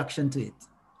allergic reaction to it.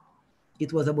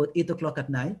 It was about 8 o'clock at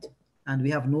night and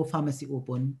we have no pharmacy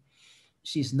open.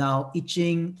 She's now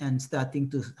itching and starting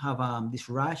to have this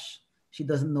rash. She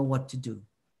doesn't know what to do.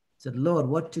 I said, Lord,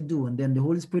 what to do? And then the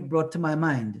Holy Spirit brought to my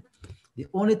mind, the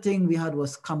only thing we had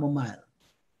was chamomile.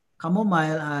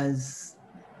 Chamomile has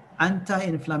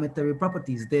anti-inflammatory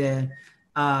properties. There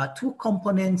are two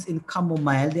components in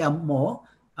chamomile. There are more,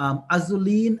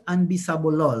 azulene and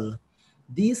bisabolol.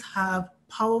 These have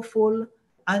powerful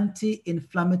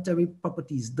anti-inflammatory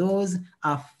properties. Those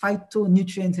are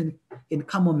phytonutrients in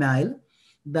chamomile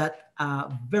that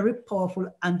are very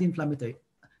powerful anti-inflammatory.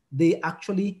 They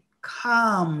actually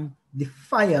calm the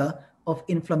fire of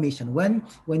inflammation.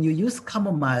 When you use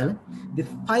chamomile, the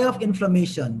fire of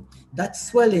inflammation, that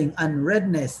swelling and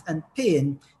redness and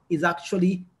pain is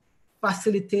actually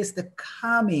facilitates the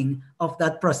calming of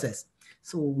that process.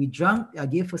 So we drank, I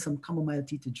gave her some chamomile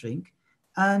tea to drink,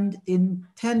 and in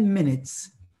 10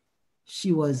 minutes,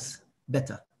 she was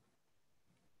better.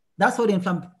 That's how the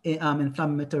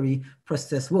inflammatory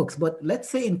process works. But let's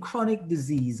say in chronic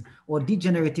disease or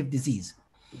degenerative disease,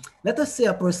 let us say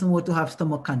a person were to have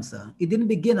stomach cancer. It didn't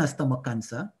begin as stomach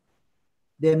cancer.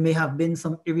 There may have been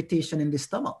some irritation in the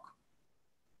stomach.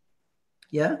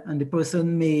 Yeah, and the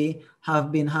person may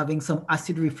have been having some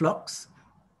acid reflux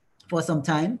for some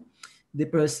time. The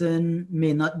person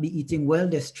may not be eating well.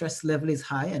 Their stress level is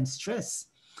high, and stress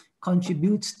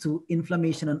contributes to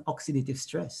inflammation and oxidative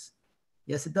stress.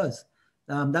 Yes, it does.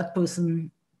 That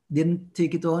person didn't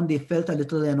take it on. They felt a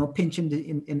little, pinch in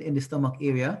the stomach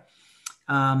area.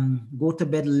 Go to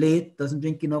bed late, doesn't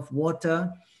drink enough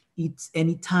water, eats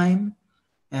anytime.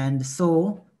 And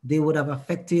so they would have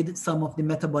affected some of the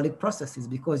metabolic processes,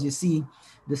 because you see,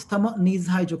 the stomach needs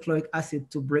hydrochloric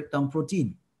acid to break down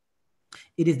protein.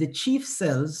 It is the chief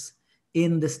cells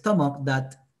in the stomach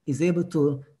that is able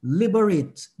to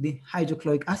liberate the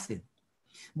hydrochloric acid.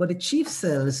 But the chief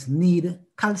cells need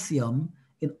calcium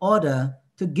in order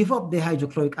to give up the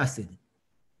hydrochloric acid.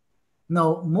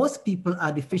 Now, most people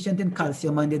are deficient in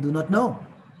calcium and they do not know.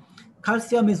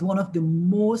 Calcium is one of the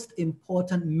most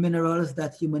important minerals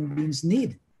that human beings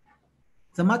need.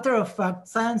 As a matter of fact,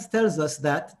 science tells us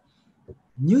that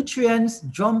nutrients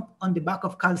jump on the back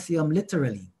of calcium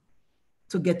literally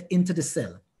to get into the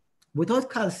cell. Without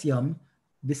calcium,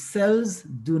 the cells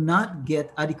do not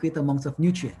get adequate amounts of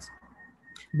nutrients.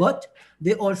 But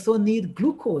they also need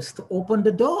glucose to open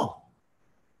the door.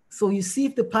 So you see,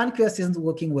 if the pancreas isn't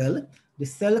working well, the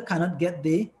cell cannot get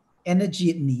the energy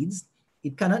it needs.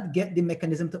 It cannot get the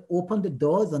mechanism to open the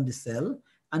doors on the cell.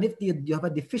 And if you have a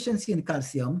deficiency in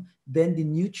calcium, then the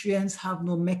nutrients have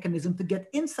no mechanism to get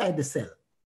inside the cell.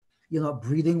 You're not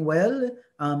breathing well,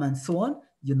 and so on.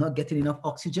 You're not getting enough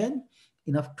oxygen,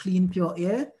 enough clean, pure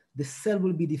air. The cell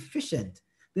will be deficient.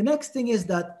 The next thing is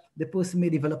that the person may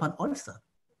develop an ulcer.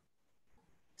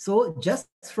 So just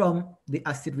from the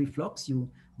acid reflux,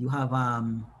 you have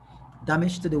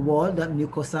damage to the wall, that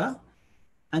mucosa,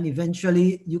 and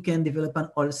eventually you can develop an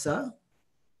ulcer,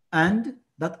 and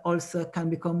that ulcer can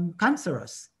become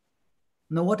cancerous.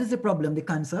 Now, what is the problem? The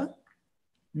cancer?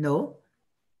 No,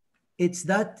 it's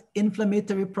that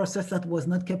inflammatory process that was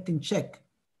not kept in check.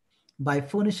 by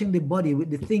furnishing the body with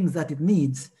the things that it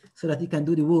needs so that it can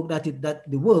do the work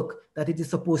that it is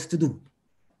supposed to do.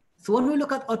 So when we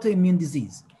look at autoimmune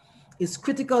disease, it's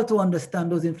critical to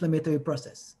understand those inflammatory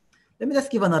processes. Let me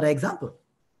just give another example.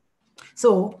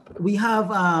 So we have,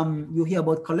 you hear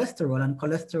about cholesterol, and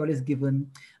cholesterol is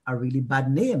given a really bad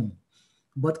name,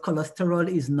 but cholesterol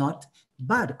is not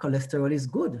bad. Cholesterol is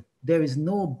good. There is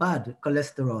no bad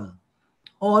cholesterol.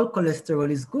 All cholesterol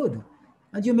is good.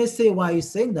 And you may say, why are you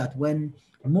saying that when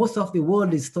most of the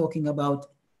world is talking about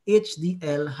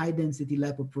HDL, high density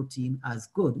lipoprotein, as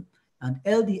good, and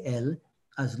LDL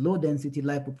as low density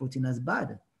lipoprotein as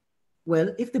bad?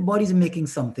 Well, if the body is making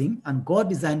something and God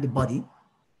designed the body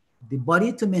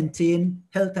to maintain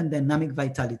health and dynamic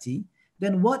vitality,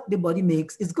 then what the body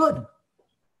makes is good.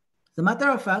 As a matter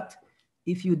of fact,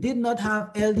 if you did not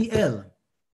have LDL,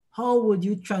 how would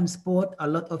you transport a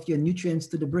lot of your nutrients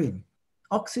to the brain?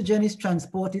 Oxygen is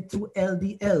transported through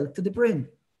LDL to the brain.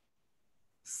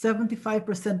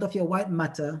 75% of your white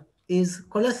matter is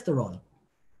cholesterol.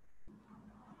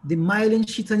 The myelin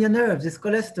sheet on your nerves is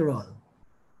cholesterol.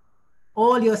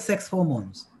 All your sex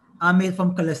hormones are made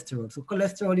from cholesterol. So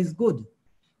cholesterol is good.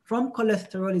 From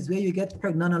cholesterol is where you get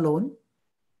pregnenolone.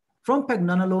 From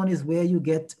pregnenolone is where you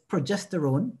get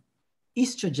progesterone,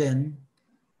 estrogen,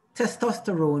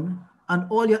 testosterone, and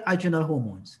all your adrenal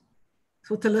hormones.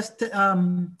 So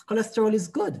cholesterol is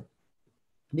good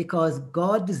because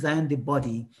God designed the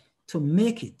body to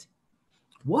make it.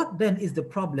 What then is the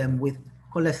problem with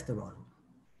cholesterol?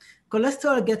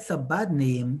 Cholesterol gets a bad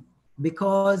name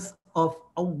because of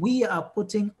we are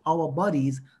putting our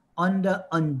bodies under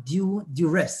undue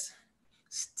duress,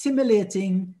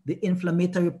 stimulating the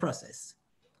inflammatory process.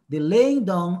 The laying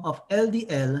down of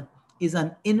LDL is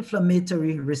an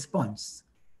inflammatory response.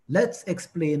 Let's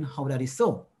explain how that is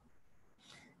so.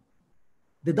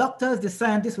 The doctors, the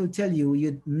scientists will tell you,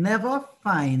 you'd never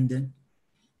find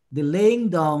the laying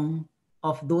down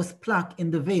of those plaques in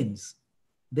the veins.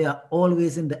 They are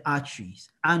always in the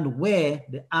arteries. And where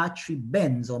the artery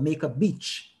bends or make a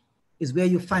beach is where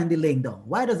you find the laying down.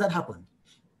 Why does that happen?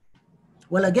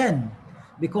 Well, again,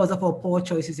 because of our poor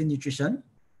choices in nutrition,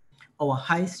 our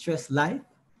high stress life,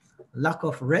 lack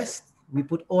of rest, we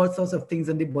put all sorts of things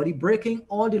in the body, breaking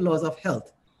all the laws of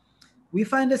health. We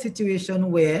find a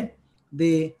situation where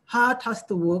the heart has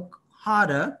to work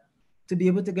harder to be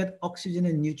able to get oxygen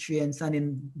and nutrients. And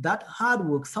in that hard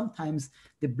work, sometimes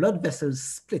the blood vessels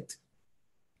split.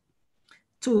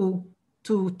 To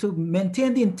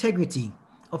maintain the integrity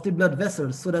of the blood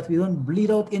vessels so that we don't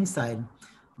bleed out inside,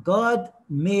 God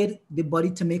made the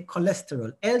body to make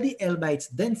cholesterol. LDL by its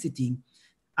density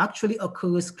actually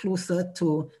occurs closer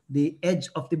to the edge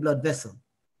of the blood vessel,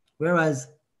 whereas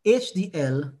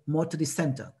HDL more to the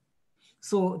center.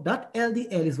 So that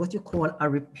LDL is what you call a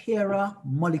repairer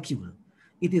molecule.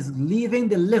 It is leaving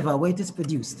the liver where it is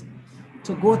produced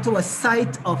to go to a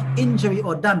site of injury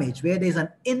or damage where there's an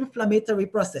inflammatory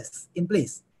process in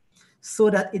place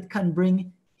so that it can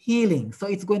bring healing. So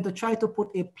it's going to try to put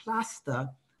a plaster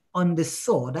on the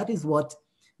sore. That is what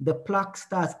the plaque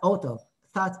starts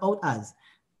out as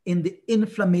in the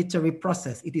inflammatory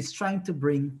process. It is trying to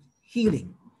bring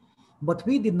healing. But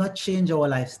we did not change our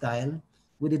lifestyle.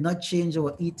 We did not change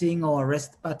our eating, our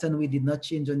rest pattern. We did not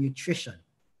change our nutrition.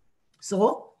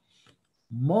 So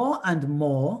more and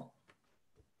more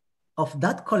of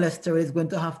that cholesterol is going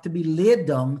to have to be laid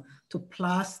down to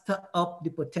plaster up the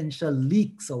potential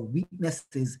leaks or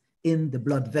weaknesses in the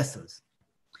blood vessels.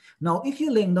 Now, if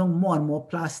you're laying down more and more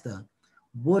plaster,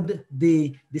 would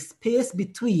the space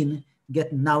between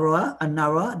get narrower and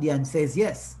narrower? The answer is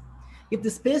yes. If the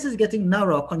space is getting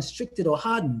narrow, constricted, or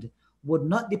hardened, would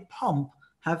not the pump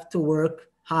have to work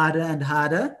harder and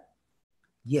harder?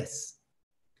 Yes.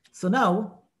 So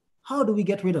now, how do we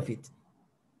get rid of it?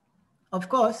 Of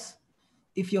course,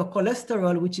 if your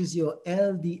cholesterol, which is your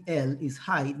LDL, is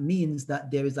high, it means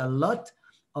that there is a lot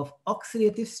of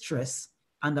oxidative stress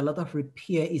and a lot of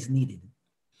repair is needed.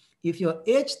 If your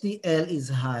HDL is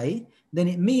high, then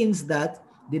it means that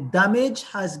the damage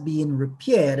has been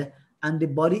repaired and the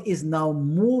body is now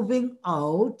moving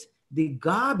out the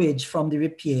garbage from the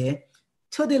repair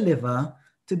to the liver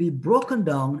to be broken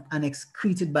down and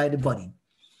excreted by the body.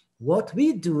 What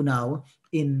we do now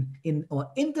in our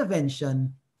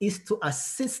intervention is to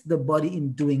assist the body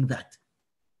in doing that.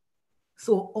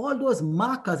 So all those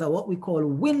markers are what we call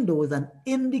windows and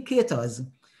indicators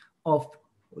of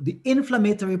the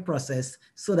inflammatory process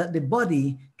so that the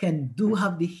body can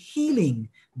have the healing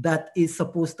that is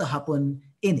supposed to happen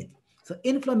in it. So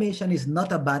inflammation is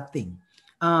not a bad thing.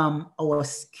 Our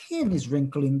skin is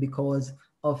wrinkling because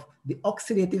of the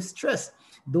oxidative stress.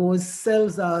 Those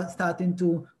cells are starting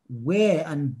to wear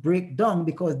and break down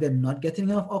because they're not getting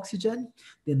enough oxygen,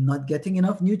 they're not getting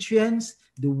enough nutrients,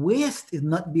 the waste is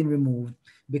not being removed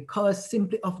because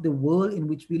simply of the world in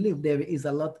which we live, there is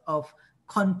a lot of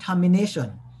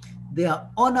contamination. They are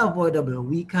unavoidable.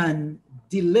 We can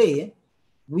delay,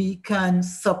 we can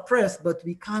suppress, but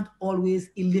we can't always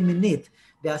eliminate.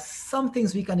 There are some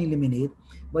things we can eliminate,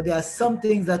 but there are some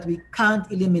things that we can't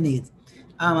eliminate.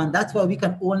 And that's why we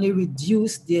can only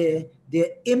reduce their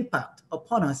impact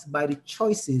upon us by the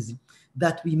choices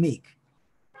that we make.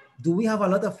 Do we have a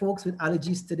lot of folks with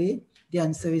allergies today? The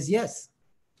answer is yes.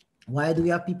 Why do we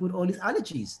have people with all these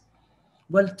allergies?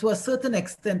 Well, to a certain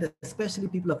extent, especially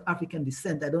people of African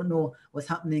descent, I don't know what's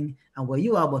happening and where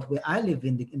you are, but where I live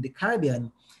in the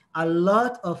Caribbean, a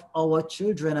lot of our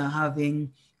children are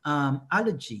having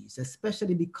allergies,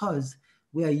 especially because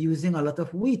we are using a lot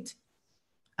of wheat.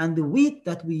 And the wheat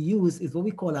that we use is what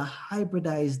we call a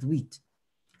hybridized wheat.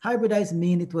 Hybridized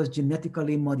means it was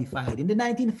genetically modified. In the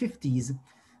 1950s,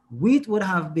 wheat would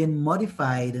have been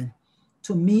modified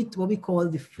to meet what we call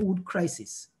the food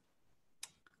crisis.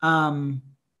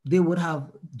 They would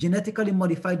have genetically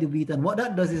modified the wheat, and what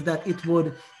that does is that it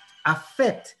would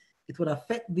affect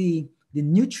the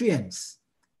nutrients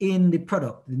in the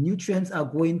product. The nutrients are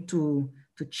going to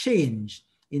change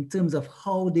in terms of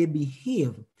how they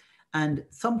behave, and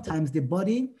sometimes the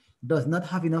body does not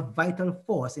have enough vital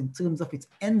force in terms of its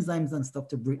enzymes and stuff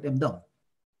to break them down.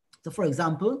 So for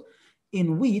example,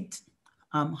 in wheat,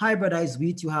 hybridized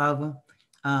wheat, you have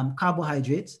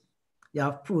carbohydrates, you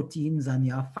have proteins, and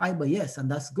you have fiber, yes, and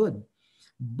that's good.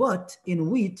 But in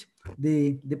wheat,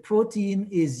 the protein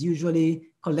is usually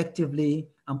collectively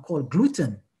called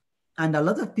gluten. And a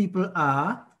lot of people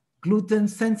are gluten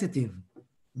sensitive.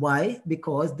 Why?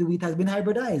 Because the wheat has been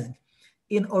hybridized.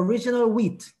 In original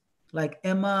wheat, like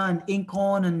Emma and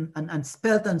Incorn and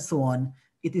Spelt and so on,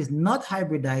 it is not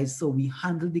hybridized, so we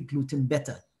handle the gluten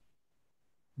better.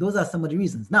 Those are some of the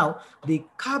reasons. Now, the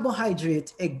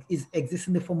carbohydrate exists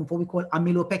in the form of what we call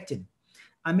amylopectin.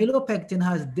 Amylopectin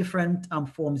has different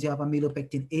forms. You have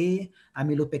amylopectin A,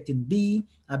 amylopectin B,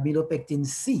 amylopectin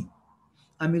C.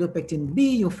 Amylopectin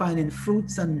B you find in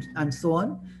fruits and so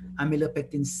on.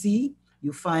 Amylopectin C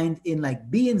you find in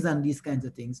like beans and these kinds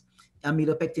of things.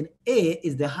 Amylopectin A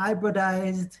is the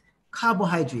hybridized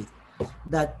carbohydrate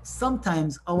that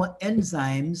sometimes our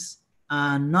enzymes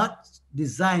are not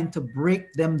designed to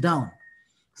break them down.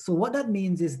 So what that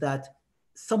means is that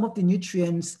some of the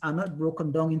nutrients are not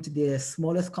broken down into their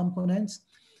smallest components.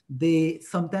 They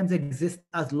sometimes exist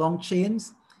as long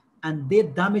chains, and they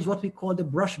damage what we call the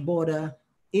brush border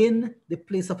in the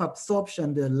place of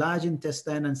absorption, the large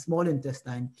intestine and small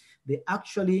intestine. They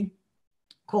actually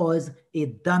cause a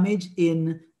damage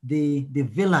in the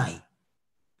villi.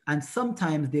 And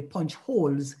sometimes they punch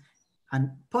holes, and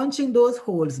punching those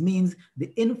holes means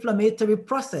the inflammatory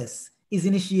process is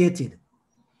initiated.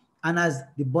 And as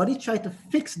the body tries to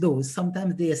fix those,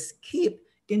 sometimes they escape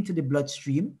into the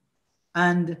bloodstream,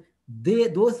 and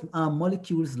those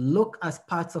molecules look as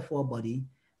parts of our body.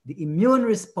 The immune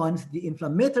response, the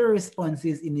inflammatory response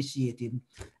is initiated.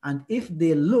 And if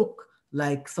they look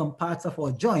like some parts of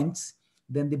our joints,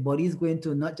 then the body is going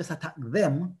to not just attack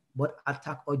them, but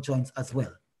attack our joints as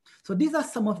well. So these are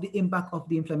some of the impact of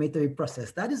the inflammatory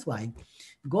process. That is why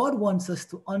God wants us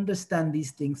to understand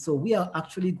these things. So we are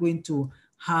actually going to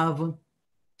have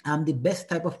the best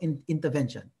type of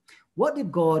intervention. What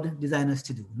did God design us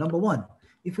to do? Number one,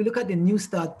 if we look at the New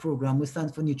Start program, which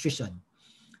stands for nutrition,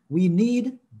 we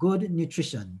need good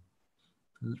nutrition.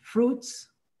 Fruits,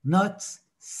 nuts,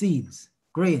 seeds,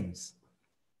 grains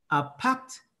are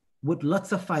packed with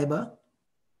lots of fiber,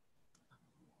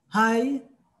 high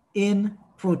in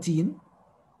protein,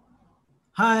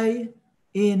 high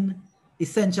in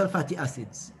essential fatty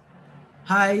acids,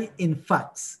 high in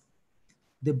fats.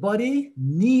 The body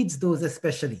needs those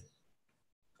especially.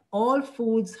 All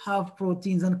foods have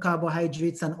proteins and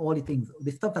carbohydrates and all the things,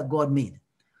 the stuff that God made.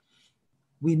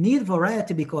 We need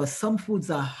variety because some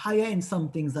foods are higher in some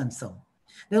things than some.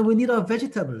 Then we need our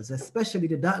vegetables, especially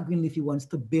the dark green leafy ones,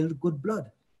 to build good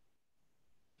blood.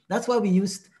 That's why we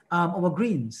use our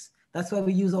greens. That's why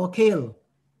we use our kale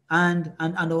and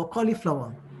our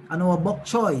cauliflower and our bok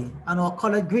choy and our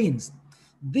collard greens.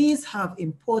 These have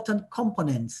important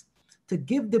components to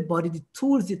give the body the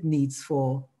tools it needs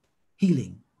for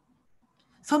healing.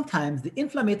 Sometimes the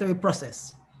inflammatory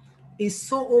process is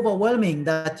so overwhelming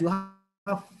that you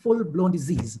have full-blown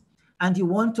disease and you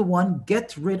want to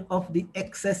get rid of the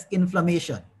excess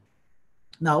inflammation.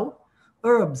 Now,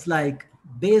 herbs like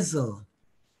basil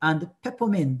and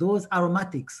peppermint, those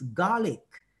aromatics, garlic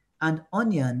and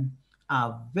onion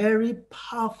are very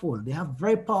powerful. They have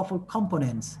very powerful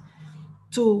components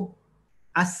to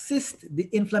assist the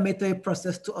inflammatory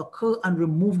process to occur and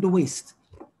remove the waste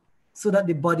so that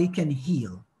the body can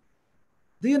heal.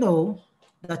 Do you know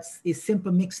that's a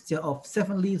simple mixture of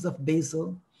 7 leaves of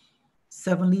basil,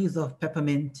 7 leaves of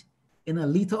peppermint in a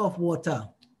liter of water,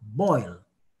 boil,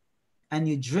 and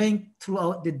you drink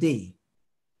throughout the day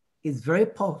is very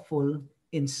powerful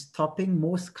in stopping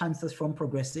most cancers from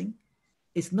progressing.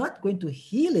 It's not going to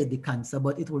heal the cancer,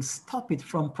 but it will stop it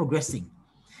from progressing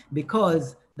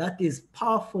because that is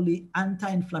powerfully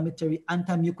anti-inflammatory,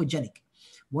 anti-mucogenic.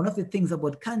 One of the things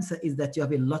about cancer is that you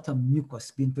have a lot of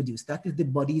mucus being produced. That is the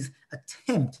body's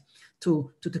attempt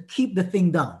to keep the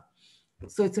thing down.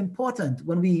 So it's important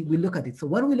when we look at it. So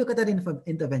when we look at that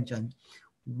intervention,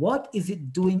 what is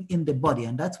it doing in the body?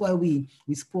 And that's why we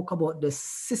spoke about the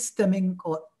systemic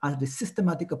or the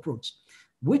systematic approach,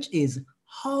 which is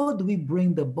how do we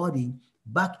bring the body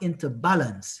back into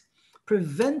balance,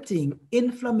 preventing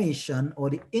inflammation or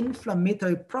the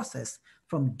inflammatory process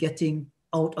from getting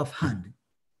out of hand.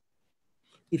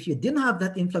 If you didn't have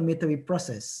that inflammatory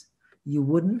process, you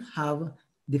wouldn't have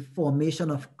the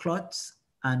formation of clots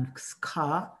and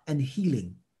scar and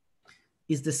healing.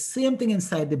 It's the same thing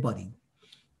inside the body.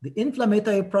 The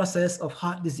inflammatory process of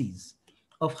heart disease,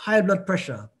 of high blood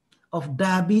pressure, of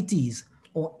diabetes,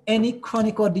 or any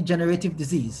chronic or degenerative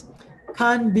disease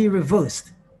can be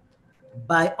reversed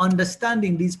by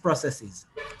understanding these processes.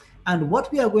 And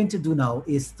what we are going to do now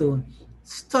is to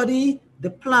study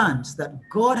the plants that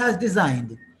God has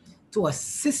designed to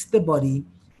assist the body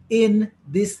in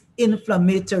this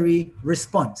inflammatory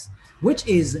response, which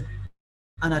is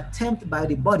an attempt by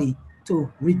the body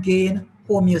to regain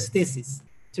homeostasis,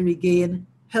 to regain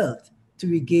health, to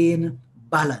regain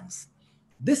balance.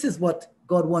 This is what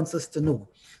God wants us to know.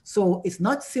 So it's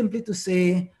not simply to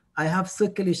say, I have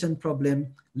circulation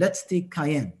problem, let's take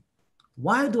cayenne.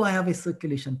 Why do I have a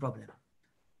circulation problem?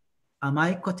 Am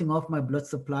I cutting off my blood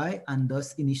supply and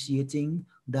thus initiating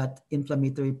that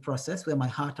inflammatory process where my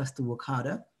heart has to work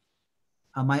harder?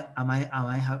 Am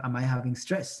I having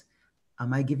stress?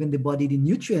 Am I giving the body the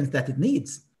nutrients that it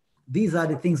needs? These are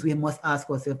the things we must ask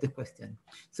ourselves the question.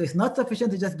 So it's not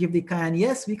sufficient to just give the cayenne.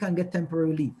 Yes, we can get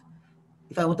temporary relief.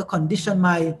 If I want to condition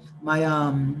my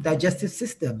digestive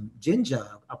system, ginger,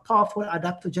 a powerful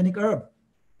adaptogenic herb.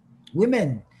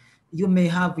 Women, you may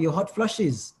have your hot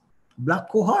flushes,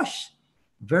 black cohosh,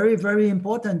 very, very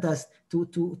important as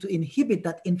to inhibit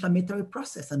that inflammatory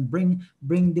process and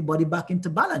bring the body back into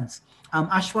balance.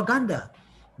 Ashwagandha,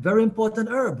 very important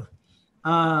herb.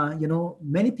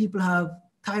 Many people have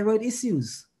thyroid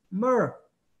issues, myrrh,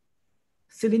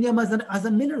 selenium as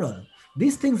a mineral.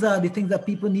 These things are the things that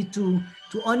people need to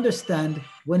understand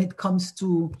when it comes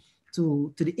to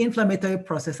the inflammatory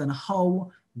process and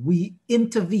how we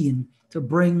intervene to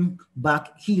bring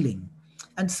back healing.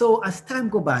 And so as time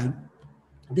go by,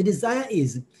 the desire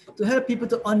is to help people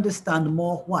to understand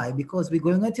more why, because we're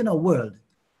going out in a world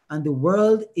and the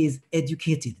world is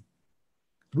educated.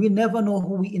 We never know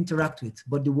who we interact with,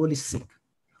 but the world is sick.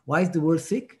 Why is the world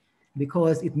sick?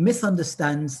 Because it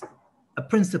misunderstands a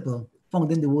principle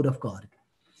found in the Word of God.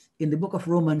 In the book of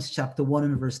Romans chapter 1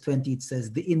 and verse 20, it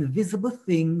says, the invisible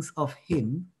things of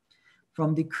him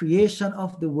from the creation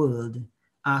of the world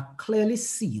are clearly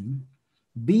seen,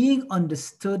 being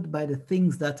understood by the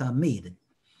things that are made,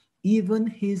 even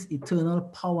his eternal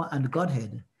power and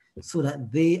Godhead, so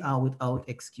that they are without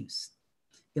excuse.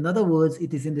 In other words,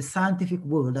 it is in the scientific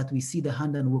world that we see the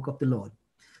hand and work of the Lord.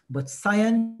 But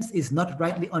science is not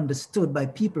rightly understood by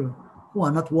people who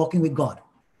are not walking with God.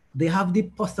 They have the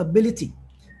possibility,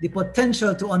 the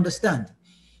potential to understand,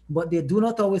 but they do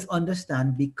not always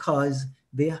understand because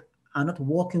they are not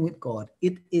walking with God.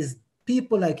 It is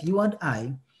people like you and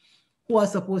I who are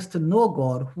supposed to know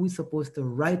God, who is supposed to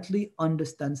rightly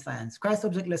understand science. Christ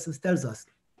Object Lessons tells us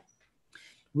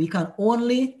we can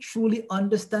only truly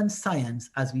understand science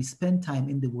as we spend time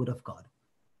in the Word of God.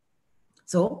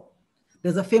 So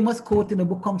there's a famous quote in the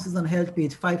book Counsels on Health,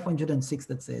 page 506,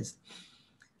 that says,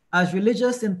 as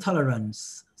religious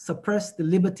intolerance suppress the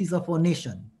liberties of our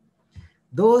nation,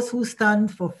 those who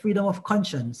stand for freedom of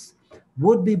conscience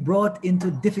would be brought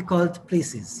into difficult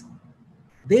places.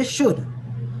 They should,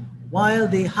 while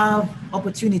they have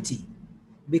opportunity,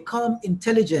 become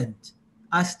intelligent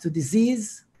as to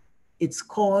disease, its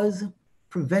cause,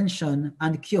 prevention,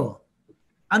 and cure.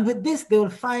 And with this, they will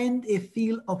find a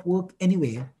field of work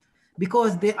anyway,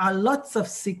 because there are lots of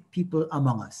sick people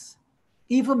among us.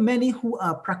 Even many who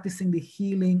are practicing the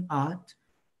healing art,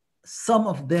 some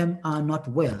of them are not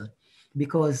well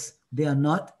because they are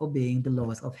not obeying the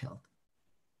laws of health.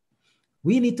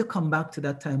 We need to come back to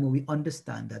that time where we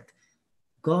understand that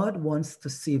God wants to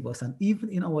save us. And even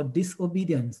in our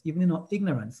disobedience, even in our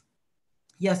ignorance,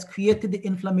 he has created the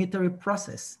inflammatory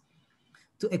process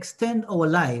to extend our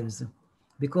lives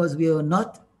because we are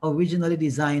not originally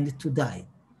designed to die.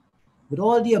 With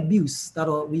all the abuse that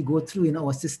we go through in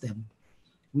our system,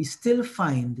 we still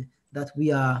find that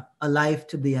we are alive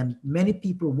today. And many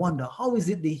people wonder, how is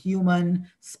it the human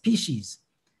species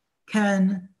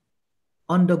can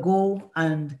undergo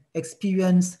and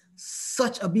experience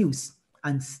such abuse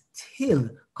and still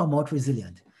come out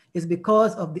resilient? It's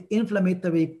because of the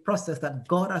inflammatory process that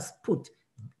God has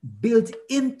built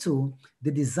into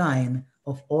the design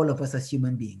of all of us as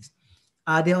human beings.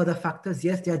 Are there other factors?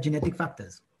 Yes, there are genetic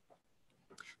factors.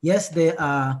 Yes, there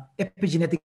are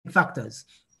epigenetic factors.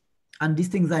 And these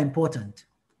things are important.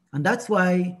 And that's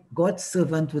why God's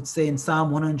servant would say in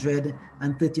Psalm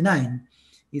 139,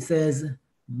 he says,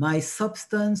 my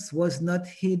substance was not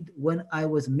hid when I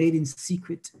was made in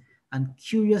secret and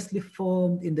curiously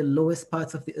formed in the lowest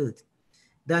parts of the earth.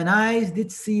 Thine eyes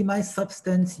did see my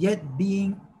substance, yet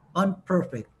being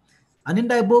unperfect. And in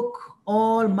thy book,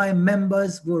 all my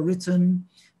members were written,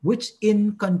 which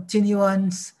in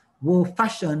continuance were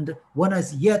fashioned, when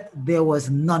as yet there was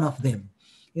none of them.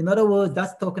 In other words,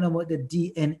 that's talking about the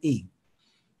DNA.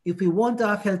 If we want to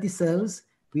have healthy cells,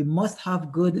 we must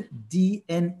have good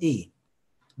DNA,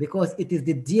 because it is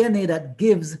the DNA that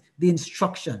gives the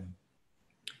instruction.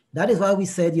 That is why we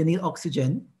said you need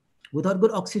oxygen. Without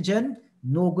good oxygen,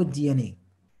 no good DNA.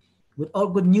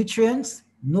 Without good nutrients,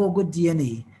 no good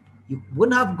DNA. You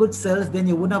wouldn't have good cells, then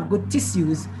you wouldn't have good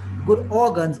tissues, good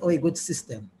organs, or a good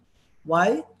system.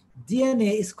 Why?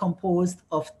 DNA is composed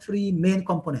of three main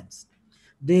components.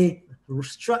 The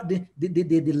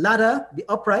ladder, the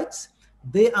uprights,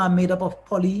 they are made up of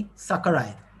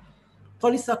polysaccharide.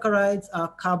 Polysaccharides are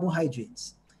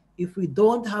carbohydrates. If we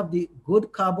don't have the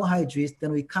good carbohydrates,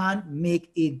 then we can't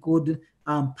make a good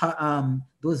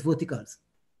those verticals.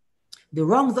 The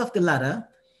rungs of the ladder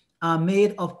are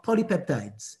made of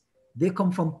polypeptides. They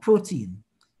come from protein.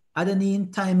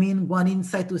 Adenine, thymine, guanine,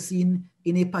 cytosine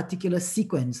in a particular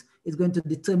sequence is going to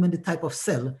determine the type of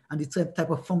cell and the type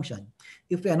of function.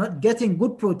 If we are not getting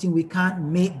good protein, we can't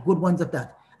make good ones of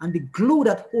that. And the glue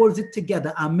that holds it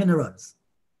together are minerals.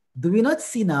 Do we not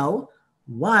see now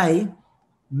why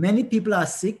many people are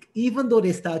sick, even though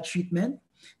they start treatment?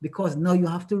 Because now you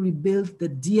have to rebuild the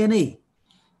DNA,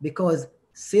 because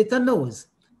Satan knows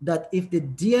that if the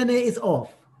DNA is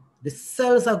off, the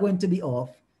cells are going to be off,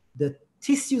 the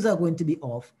tissues are going to be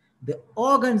off, the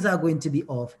organs are going to be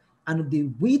off, and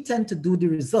we tend to do the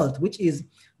result, which is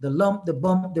the lump, the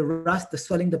bump, the rash, the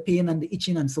swelling, the pain, and the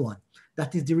itching, and so on.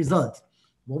 That is the result.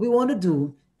 What we want to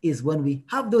do is, when we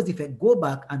have those effects, go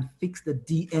back and fix the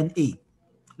DNA.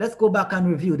 Let's go back and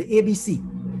review the ABC.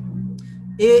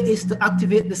 A is to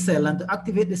activate the cell, and to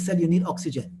activate the cell, you need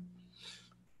oxygen.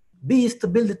 B is to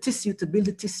build the tissue. To build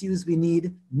the tissues, we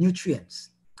need nutrients.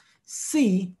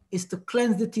 C is to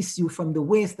cleanse the tissue from the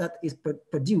waste that is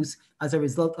produced as a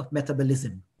result of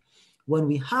metabolism. When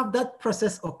we have that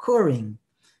process occurring,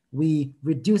 we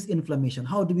reduce inflammation.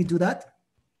 How do we do that?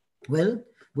 Well,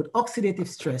 with oxidative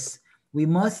stress, we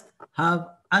must have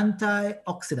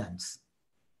antioxidants.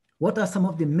 What are some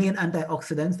of the main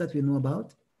antioxidants that we know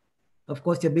about? Of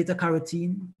course, your beta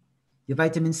carotene, your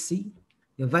vitamin C,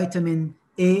 your vitamin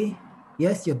A,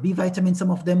 yes, your B vitamin,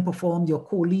 some of them perform, your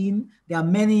choline. There are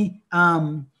many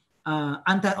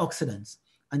antioxidants,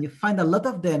 and you find a lot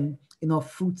of them in our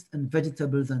fruits and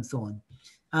vegetables and so on.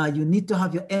 You need to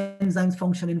have your enzymes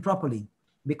functioning properly,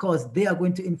 because they are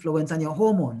going to influence, and your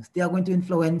hormones, they are going to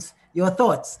influence your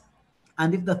thoughts.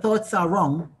 And if the thoughts are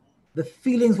wrong, the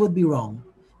feelings would be wrong.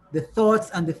 The thoughts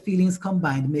and the feelings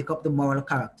combined make up the moral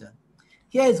character.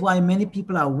 Here is why many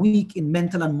people are weak in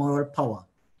mental and moral power.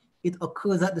 It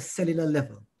occurs at the cellular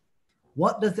level.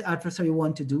 What does the adversary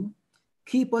want to do?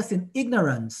 Keep us in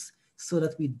ignorance so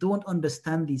that we don't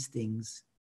understand these things.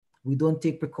 We don't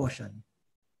take precaution.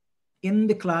 In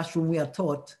the classroom, we are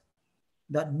taught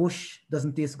that bush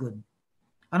doesn't taste good.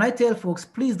 And I tell folks,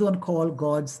 please don't call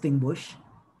God's thing bush.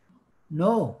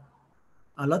 No,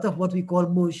 a lot of what we call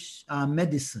bush are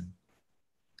medicine.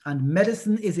 And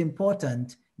medicine is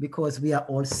important because we are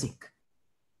all sick.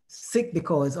 Sick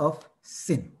because of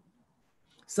sin.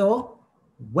 So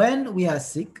when we are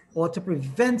sick, or to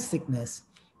prevent sickness,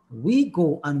 we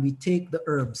go and we take the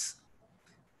herbs.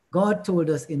 God told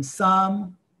us in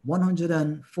Psalm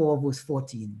 104 verse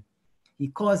 14, he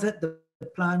causeth the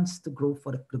plants to grow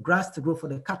for the grass to grow for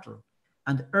the cattle,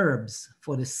 and herbs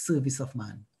for the service of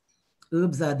man.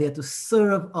 Herbs are there to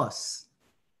serve us,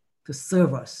 to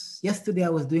serve us. Yesterday I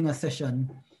was doing a session,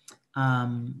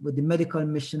 with the Medical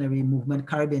Missionary Movement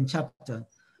Caribbean chapter,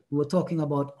 we were talking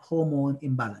about hormone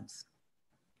imbalance.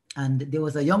 And there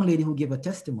was a young lady who gave a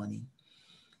testimony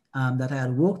that I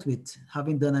had worked with,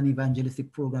 having done an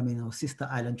evangelistic program in our sister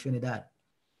island, Trinidad.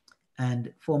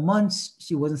 And for months,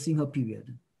 she wasn't seeing her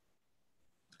period.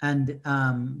 And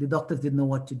the doctors didn't know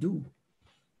what to do.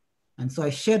 And so I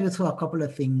shared with her a couple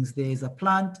of things. There's a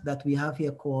plant that we have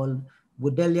here called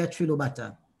Woodella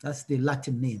trilobata. That's the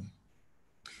Latin name.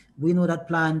 We know that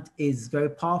plant is very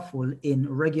powerful in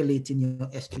regulating your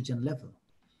estrogen level.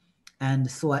 And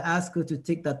so I asked her to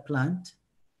take that plant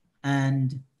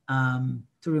and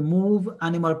to remove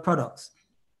animal products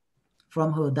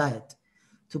from her diet,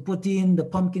 to put in the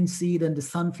pumpkin seed and the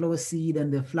sunflower seed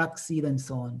and the flax seed and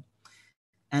so on,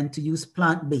 and to use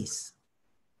plant-based.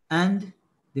 And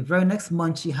the very next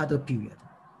month she had her period.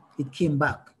 It came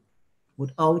back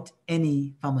without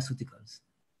any pharmaceuticals.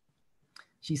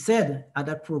 She said at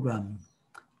that program,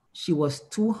 she was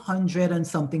 200 and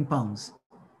something pounds.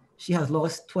 She has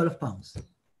lost 12 pounds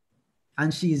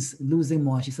and she's losing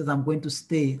more. She says, I'm going to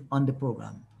stay on the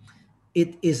program.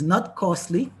 It is not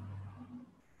costly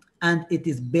and it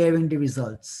is bearing the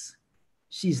results.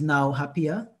 She's now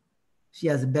happier. She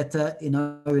has better in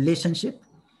her relationship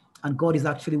and God is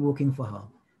actually working for her.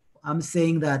 I'm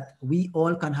saying that we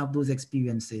all can have those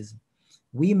experiences.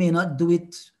 We may not do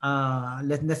it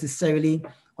necessarily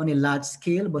on a large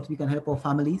scale, but we can help our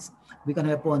families, we can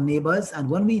help our neighbors. And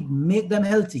when we make them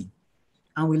healthy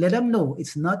and we let them know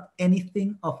it's not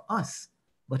anything of us,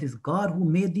 but it's God who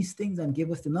made these things and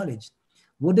gave us the knowledge,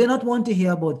 would they not want to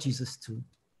hear about Jesus too?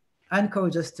 I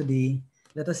encourage us today,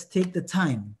 let us take the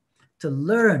time to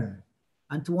learn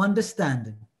and to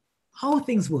understand how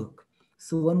things work.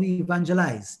 So when we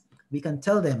evangelize, we can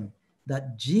tell them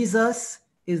that Jesus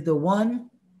is the one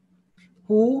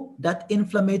who that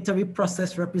inflammatory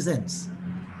process represents.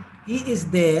 He is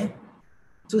there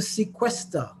to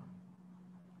sequester,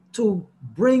 to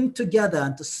bring together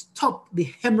and to stop the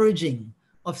hemorrhaging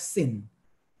of sin,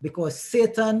 because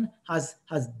Satan has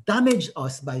damaged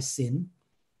us by sin,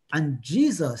 and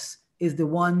Jesus is the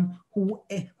one who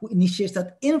initiates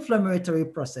that inflammatory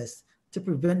process to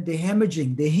prevent the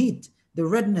hemorrhaging, the heat, the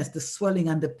redness, the swelling,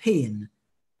 and the pain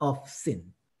of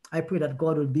sin. I pray that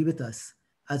God will be with us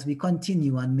as we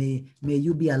continue, and may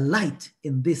you be a light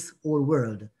in this whole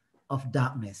world of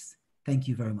darkness. Thank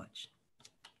you very much.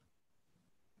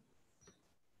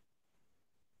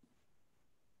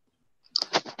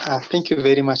 Thank you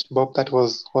very much, Bob. That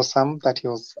was awesome. That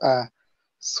was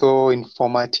so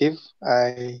informative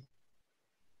and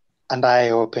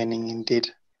eye-opening indeed.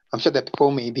 I'm sure that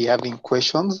people may be having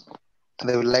questions and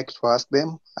they would like to ask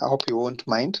them. I hope you won't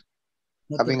mind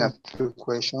having a few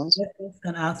questions. Yes,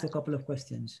 can ask a couple of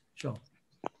questions. Sure.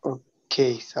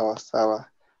 Okay, sawa.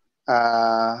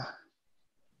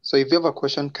 So if you have a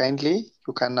question, kindly,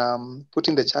 you can put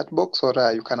in the chat box or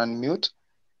you can unmute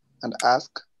and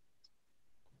ask.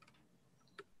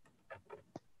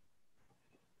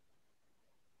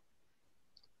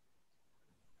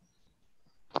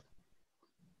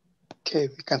 Okay,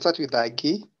 we can start with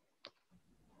Agi.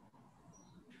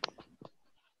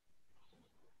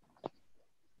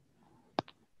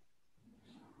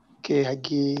 Okay,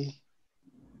 Agi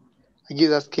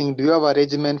is asking, do you have a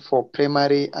regimen for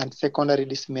primary and secondary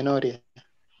dysmenorrhea?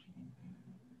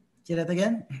 Say that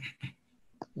again.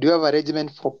 Do you have a regimen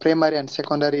for primary and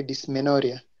secondary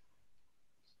dysmenorrhea?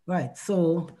 Right,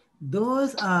 so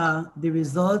those are the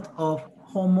result of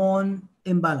hormone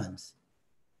imbalance.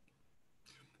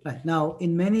 Right, now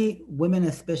in many women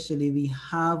especially, we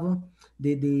have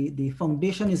the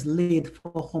foundation is laid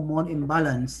for hormone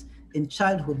imbalance in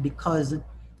childhood because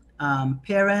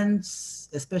parents,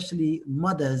 especially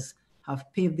mothers, have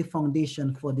paved the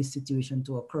foundation for this situation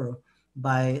to occur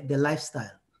by their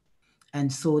lifestyle.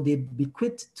 And so they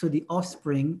bequeath to the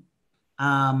offspring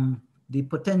the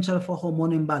potential for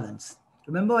hormone imbalance.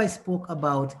 Remember I spoke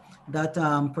about that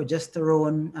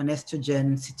progesterone and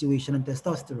estrogen situation and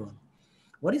testosterone.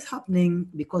 What is happening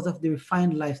because of the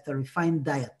refined lifestyle, refined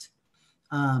diet,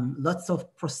 lots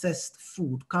of processed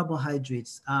food,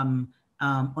 carbohydrates,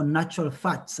 unnatural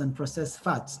fats and processed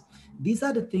fats. These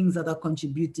are the things that are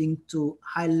contributing to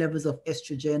high levels of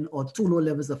estrogen or too low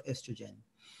levels of estrogen.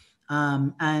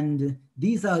 And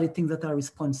these are the things that are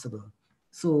responsible.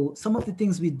 So some of the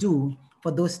things we do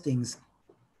for those things,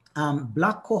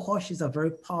 black cohosh is a very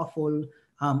powerful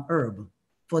herb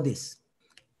for this.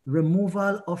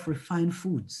 Removal of refined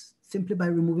foods, simply by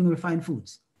removing refined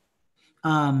foods.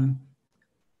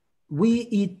 We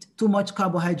eat too much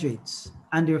carbohydrates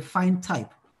and the refined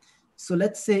type. So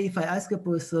let's say if I ask a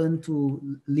person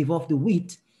to live off the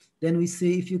wheat, Then we say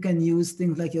if you can use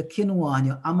things like your quinoa and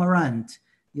your amaranth,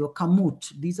 your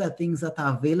kamut, these are things that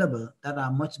are available that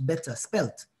are much better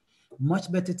spelt,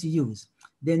 much better to use.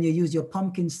 Then you use your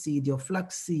pumpkin seed, your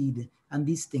flax seed, and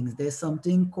these things. There's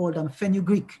something called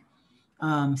fenugreek,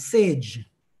 sage.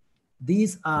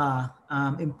 These are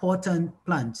important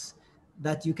plants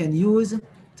that you can use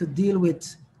to deal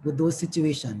with those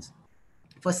situations.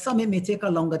 For some, it may take a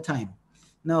longer time.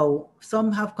 Now,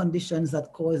 some have conditions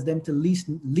that cause them to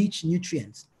leach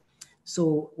nutrients.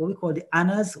 So what we call the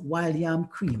Anna's wild yam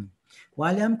cream.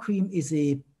 Wild yam cream is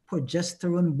a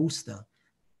progesterone booster.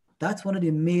 That's one of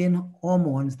the main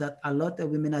hormones that a lot of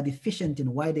women are deficient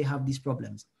in, why they have these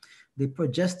problems. The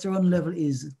progesterone level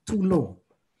is too low.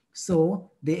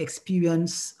 So they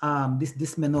experience this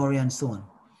dysmenorrhea and so on.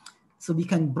 So we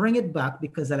can bring it back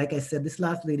because, like I said, this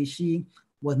last lady, she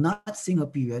was not seeing a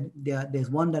period.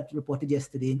 There's one that reported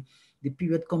yesterday, the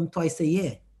period come twice a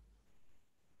year.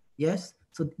 Yes,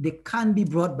 so they can be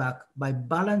brought back by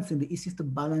balancing the issues to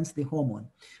balance the hormone.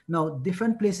 Now,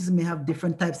 different places may have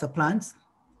different types of plants.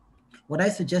 What I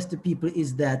suggest to people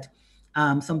is that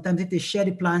sometimes if they share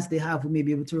the plants they have, we may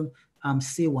be able to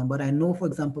say one. But I know, for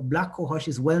example, black cohosh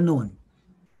is well known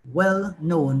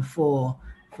for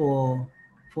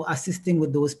assisting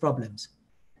with those problems.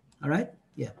 All right,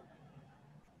 yeah.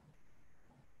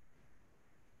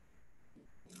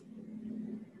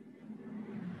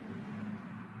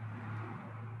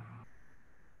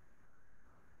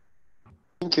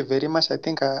 Thank you very much. I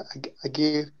think I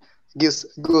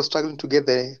was struggling to get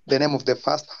the name of the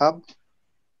first herb.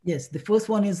 Yes, the first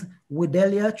one is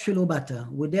Wedelia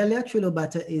trilobata. Wedelia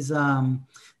trilobata is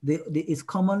is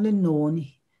commonly known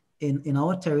in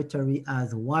our territory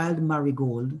as wild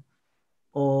marigold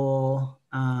or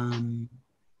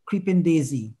creeping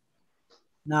daisy.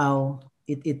 Now,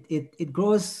 it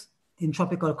grows in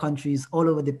tropical countries all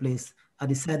over the place at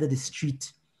the side of the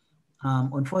street.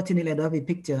 Unfortunately, I don't have a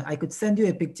picture. I could send you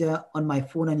a picture on my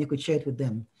phone and you could share it with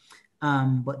them.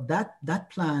 But that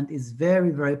plant is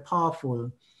very, very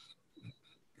powerful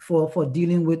for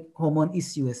dealing with hormone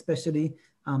issue, especially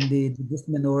the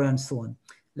dysmenorrhea and so on.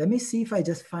 Let me see if I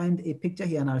just find a picture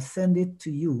here and I'll send it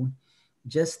to you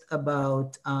just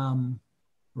about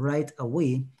right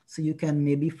away. So you can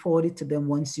maybe forward it to them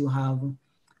once you have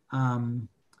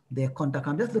their contact.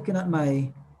 I'm just looking at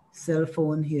my cell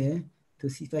phone here to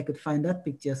see if I could find that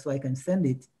picture so I can send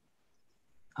it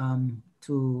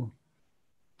to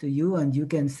you and you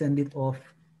can send it off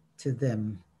to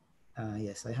them.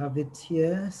 Yes, I have it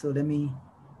here. So let me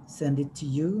send it to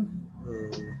you.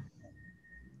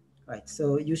 Right,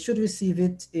 so you should receive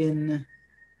it in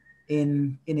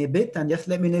a bit, and just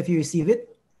let me know if you receive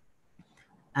it.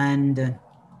 And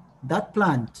that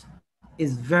plant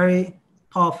is very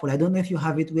powerful. I don't know if you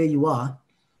have it where you are,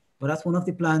 but that's one of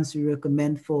the plants we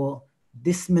recommend for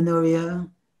dysmenorrhea,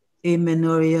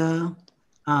 amenorrhea,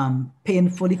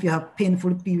 painful, if you have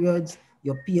painful periods,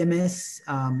 your PMS.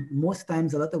 Most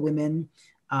times a lot of women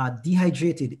are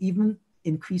dehydrated. Even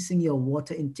increasing your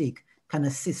water intake can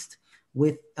assist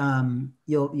with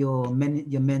your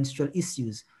menstrual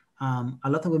issues. A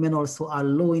lot of women also are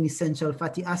low in essential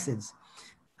fatty acids.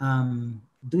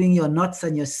 Doing your nuts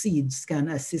and your seeds can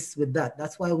assist with that.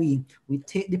 That's why we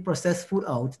take the processed food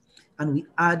out and we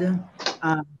add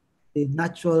the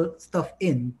natural stuff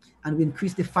in, and we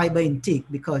increase the fiber intake,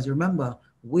 because remember,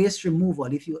 waste removal,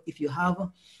 if you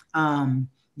have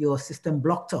your system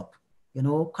blocked up,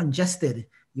 congested,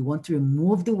 you want to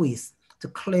remove the waste to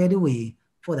clear the way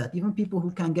for that. Even people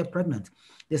who can't get pregnant.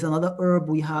 There's another herb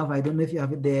we have, I don't know if you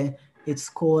have it there, it's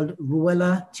called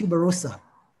Ruella tuberosa.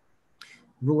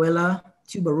 Ruella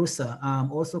tuberosa,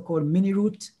 also called mini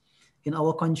root in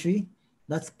our country.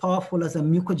 That's powerful as a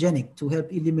mucogenic to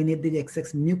help eliminate the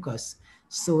excess mucus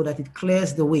so that it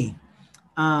clears the way.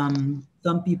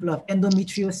 Some people have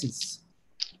endometriosis,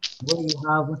 where you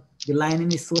have the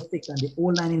lining is so thick and the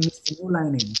old lining meets the new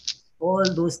lining. All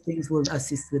those things will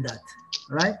assist with that,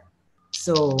 right?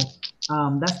 So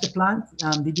that's the plant.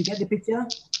 Did you get the picture?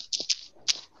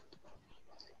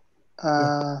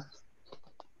 Yeah.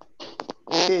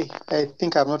 Okay, I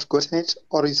think I've not gotten it.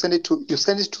 Or you send it to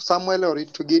Samuel or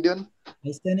to Gideon?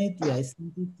 I sent it, yeah, I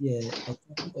sent it, yeah, I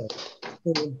sent it out.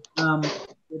 So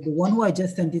the one who I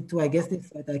just sent it to, I guess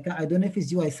it's, I don't know if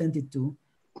it's you I sent it to,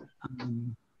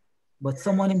 but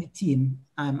someone in the team,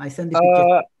 I sent the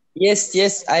picture.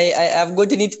 Yes, I've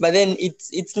gotten it, but then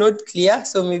it's not clear,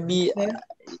 so maybe. Okay.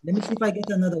 Let me see if I get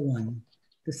another one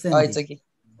to send Oh, it. it's okay.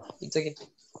 It's okay.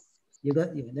 You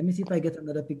got, yeah. Let me see if I get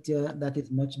another picture that is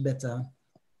much better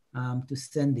to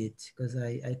send it, because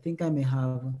I think I may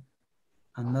have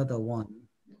another one.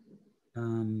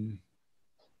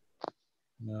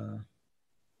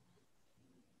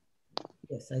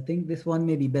 Yes, I think this one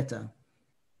may be better.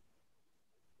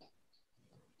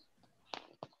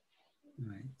 All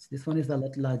right, this one is a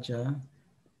lot larger.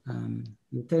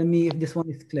 You tell me if this one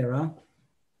is clearer.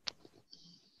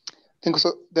 I think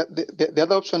so. The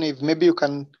other option is maybe you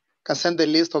can send the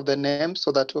list of the names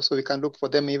so that also we can look for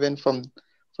them even from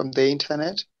the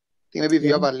internet. I think maybe if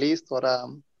you have a list or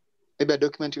maybe a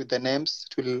document with the names,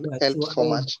 it will help so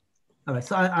much. All right,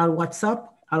 so I'll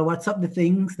WhatsApp the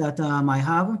things that I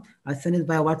have. I'll send it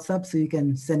via WhatsApp so you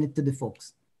can send it to the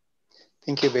folks.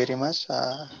 Thank you very much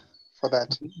for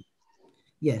that.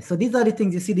 Yeah, so these are the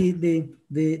things you see.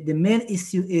 The main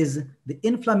issue is the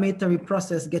inflammatory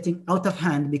process getting out of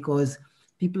hand because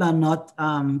people are not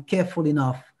careful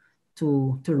enough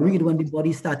to read when the body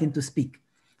is starting to speak.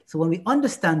 So when we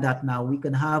understand that now, we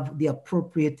can have the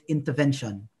appropriate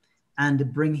intervention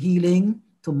and bring healing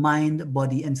to mind,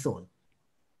 body, and soul.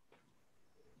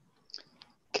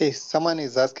 Okay, someone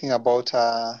is asking about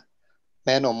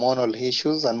men hormonal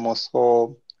issues and more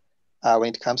so when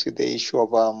it comes to the issue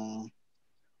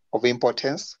of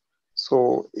impotence.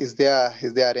 So is there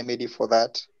a remedy for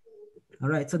that? All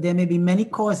right, so there may be many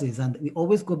causes and we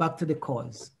always go back to the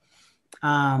cause.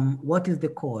 What is the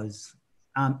cause?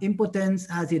 Impotence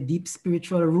has a deep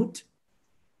spiritual root.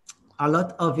 A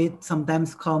lot of it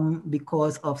sometimes come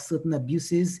because of certain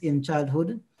abuses in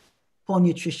childhood, poor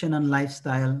nutrition and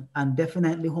lifestyle, and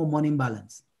definitely hormone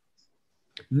imbalance.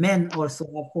 Men also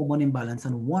have hormone imbalance,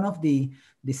 and one of the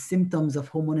symptoms of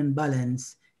hormone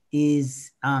imbalance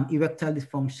is erectile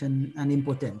dysfunction and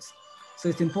impotence. So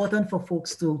it's important for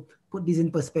folks to put this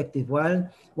in perspective. While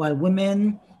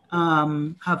women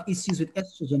have issues with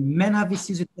estrogen, men have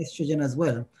issues with estrogen as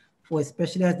well. For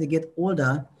especially as they get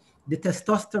older, the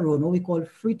testosterone, what we call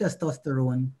free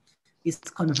testosterone, is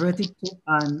converted to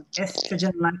an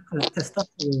estrogen-like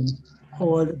testosterone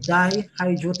called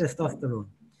dihydrotestosterone.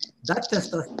 That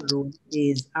testosterone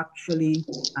is actually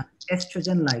an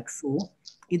estrogen-like, so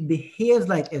it behaves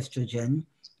like estrogen,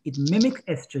 it mimics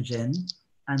estrogen,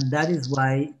 and that is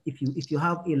why if you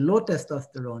have a low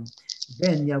testosterone,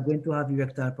 then you're going to have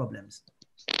erectile problems.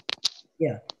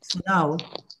 Yeah, so now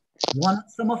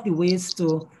some of the ways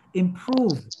to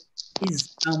improve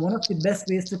is, one of the best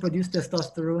ways to produce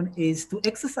testosterone is to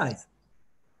exercise.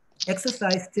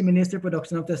 Exercise stimulates the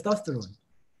production of testosterone.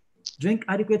 Drink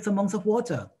adequate amounts of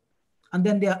water. And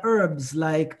then there are herbs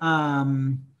like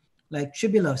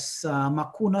tribulus,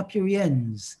 Mucuna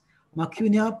pruriens.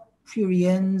 Mucuna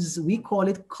pruriens, we call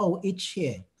it cow itch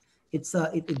here. It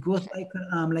grows like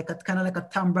a kind of like a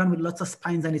tambran with lots of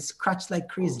spines and it scratches like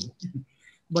crazy.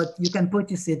 But you can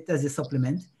purchase it as a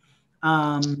supplement.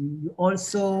 You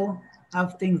also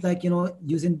have things like,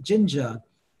 using ginger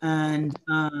and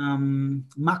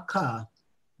maca.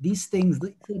 These things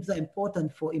are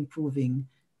important for improving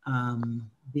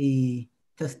the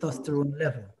testosterone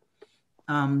level.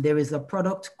 There is a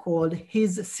product called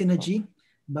His Synergy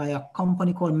by a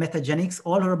company called Metagenics,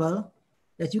 all herbal,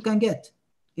 that you can get.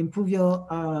 Improve your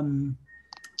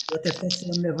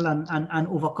testosterone level and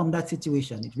overcome that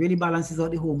situation. It really balances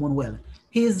out the hormone well.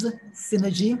 His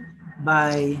Synergy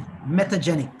by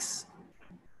Metagenics.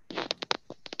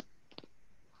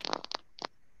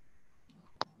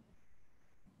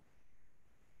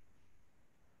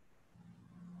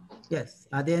 Yes,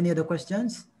 are there any other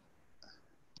questions?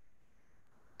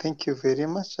 Thank you very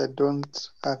much. I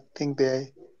think there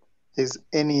is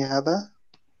any other.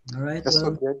 All right. You're Well,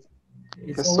 so great.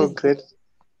 It's You're so great.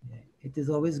 It is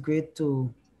always great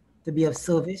to be of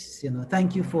service.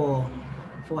 Thank you for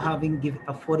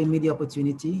affording me the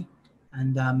opportunity,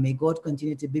 and may God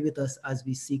continue to be with us as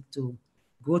we seek to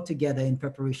grow together in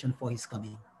preparation for His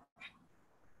coming.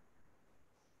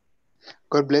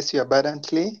 God bless you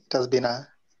abundantly. It has been a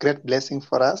great blessing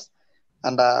for us,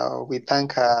 and we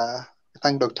thank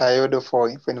Dr. Ayodo for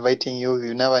inviting you.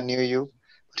 We never knew you,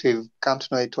 but we've come to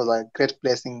know it was a great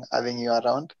blessing having you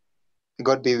around. May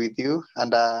God be with you,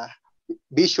 and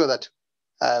be sure that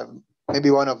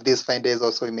maybe one of these fine days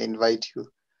also we may invite you.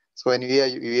 So when you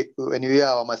hear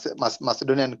our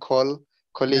Macedonian calling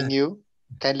you,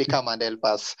 kindly come and help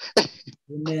us.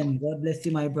 Amen. God bless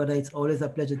you, my brother. It's always a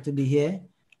pleasure to be here.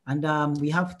 And we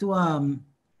have to,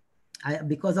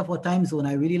 because of our time zone,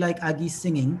 I really like Aggie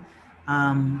singing.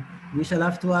 We shall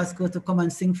have to ask her to come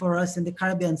and sing for us in the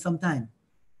Caribbean sometime.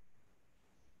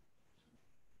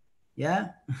 Yeah?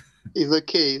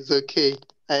 It's okay.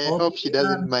 I hope she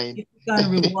doesn't mind.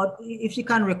 If she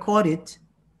can record it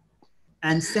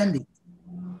and send it,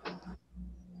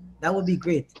 that would be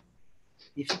great.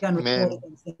 If she can record it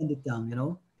and send it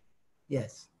down,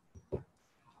 Yes.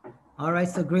 All right,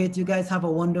 so great. You guys have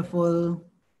a wonderful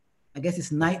I guess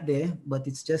it's night there, but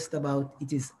it's just about,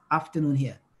 it is afternoon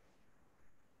here.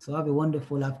 So have a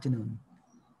wonderful afternoon.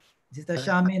 Sister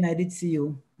Charmaine, I did see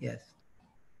you. Yes.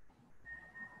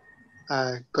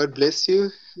 God bless you.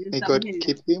 Yes, May I'm God here.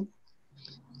 keep you.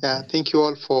 Yeah, thank you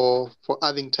all for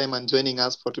having time and joining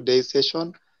us for today's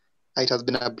session. It has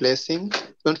been a blessing.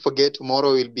 Don't forget,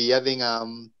 tomorrow we'll be having a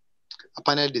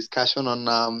panel discussion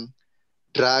on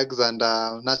drugs and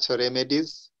natural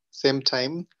remedies. Same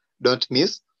time, don't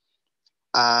miss.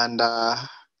 And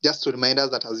just to remind us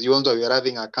that as UoNSDA, we are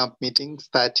having a camp meeting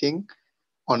starting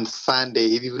on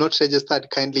Sunday. If you've not registered,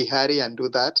 kindly hurry and do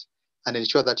that and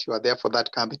ensure that you are there for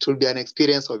that camp. It will be an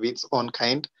experience of its own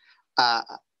kind. Uh,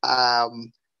 a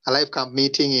live camp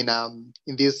meeting in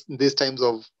these times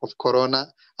of Corona,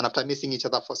 and after missing each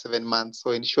other for 7 months.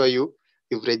 So ensure you've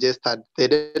registered. The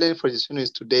deadline for registration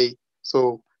is today.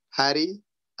 So hurry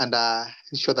and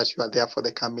ensure that you are there for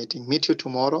the camp meeting. Meet you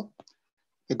tomorrow.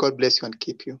 May God bless you and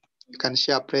keep you. You can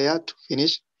share a prayer to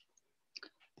finish.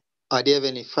 Our dear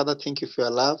Heavenly Father, thank you for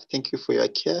your love. Thank you for your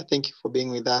care. Thank you for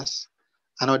being with us.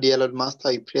 And our dear Lord Master,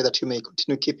 we pray that you may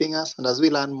continue keeping us. And as we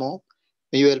learn more,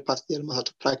 may you help us, dear Master,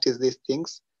 to practice these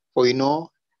things. For we know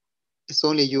it's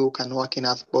only you who can work in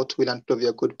us both will and of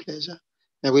your good pleasure.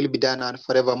 May will be done and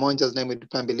forevermore. In Jesus' name we do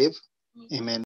and believe. Amen.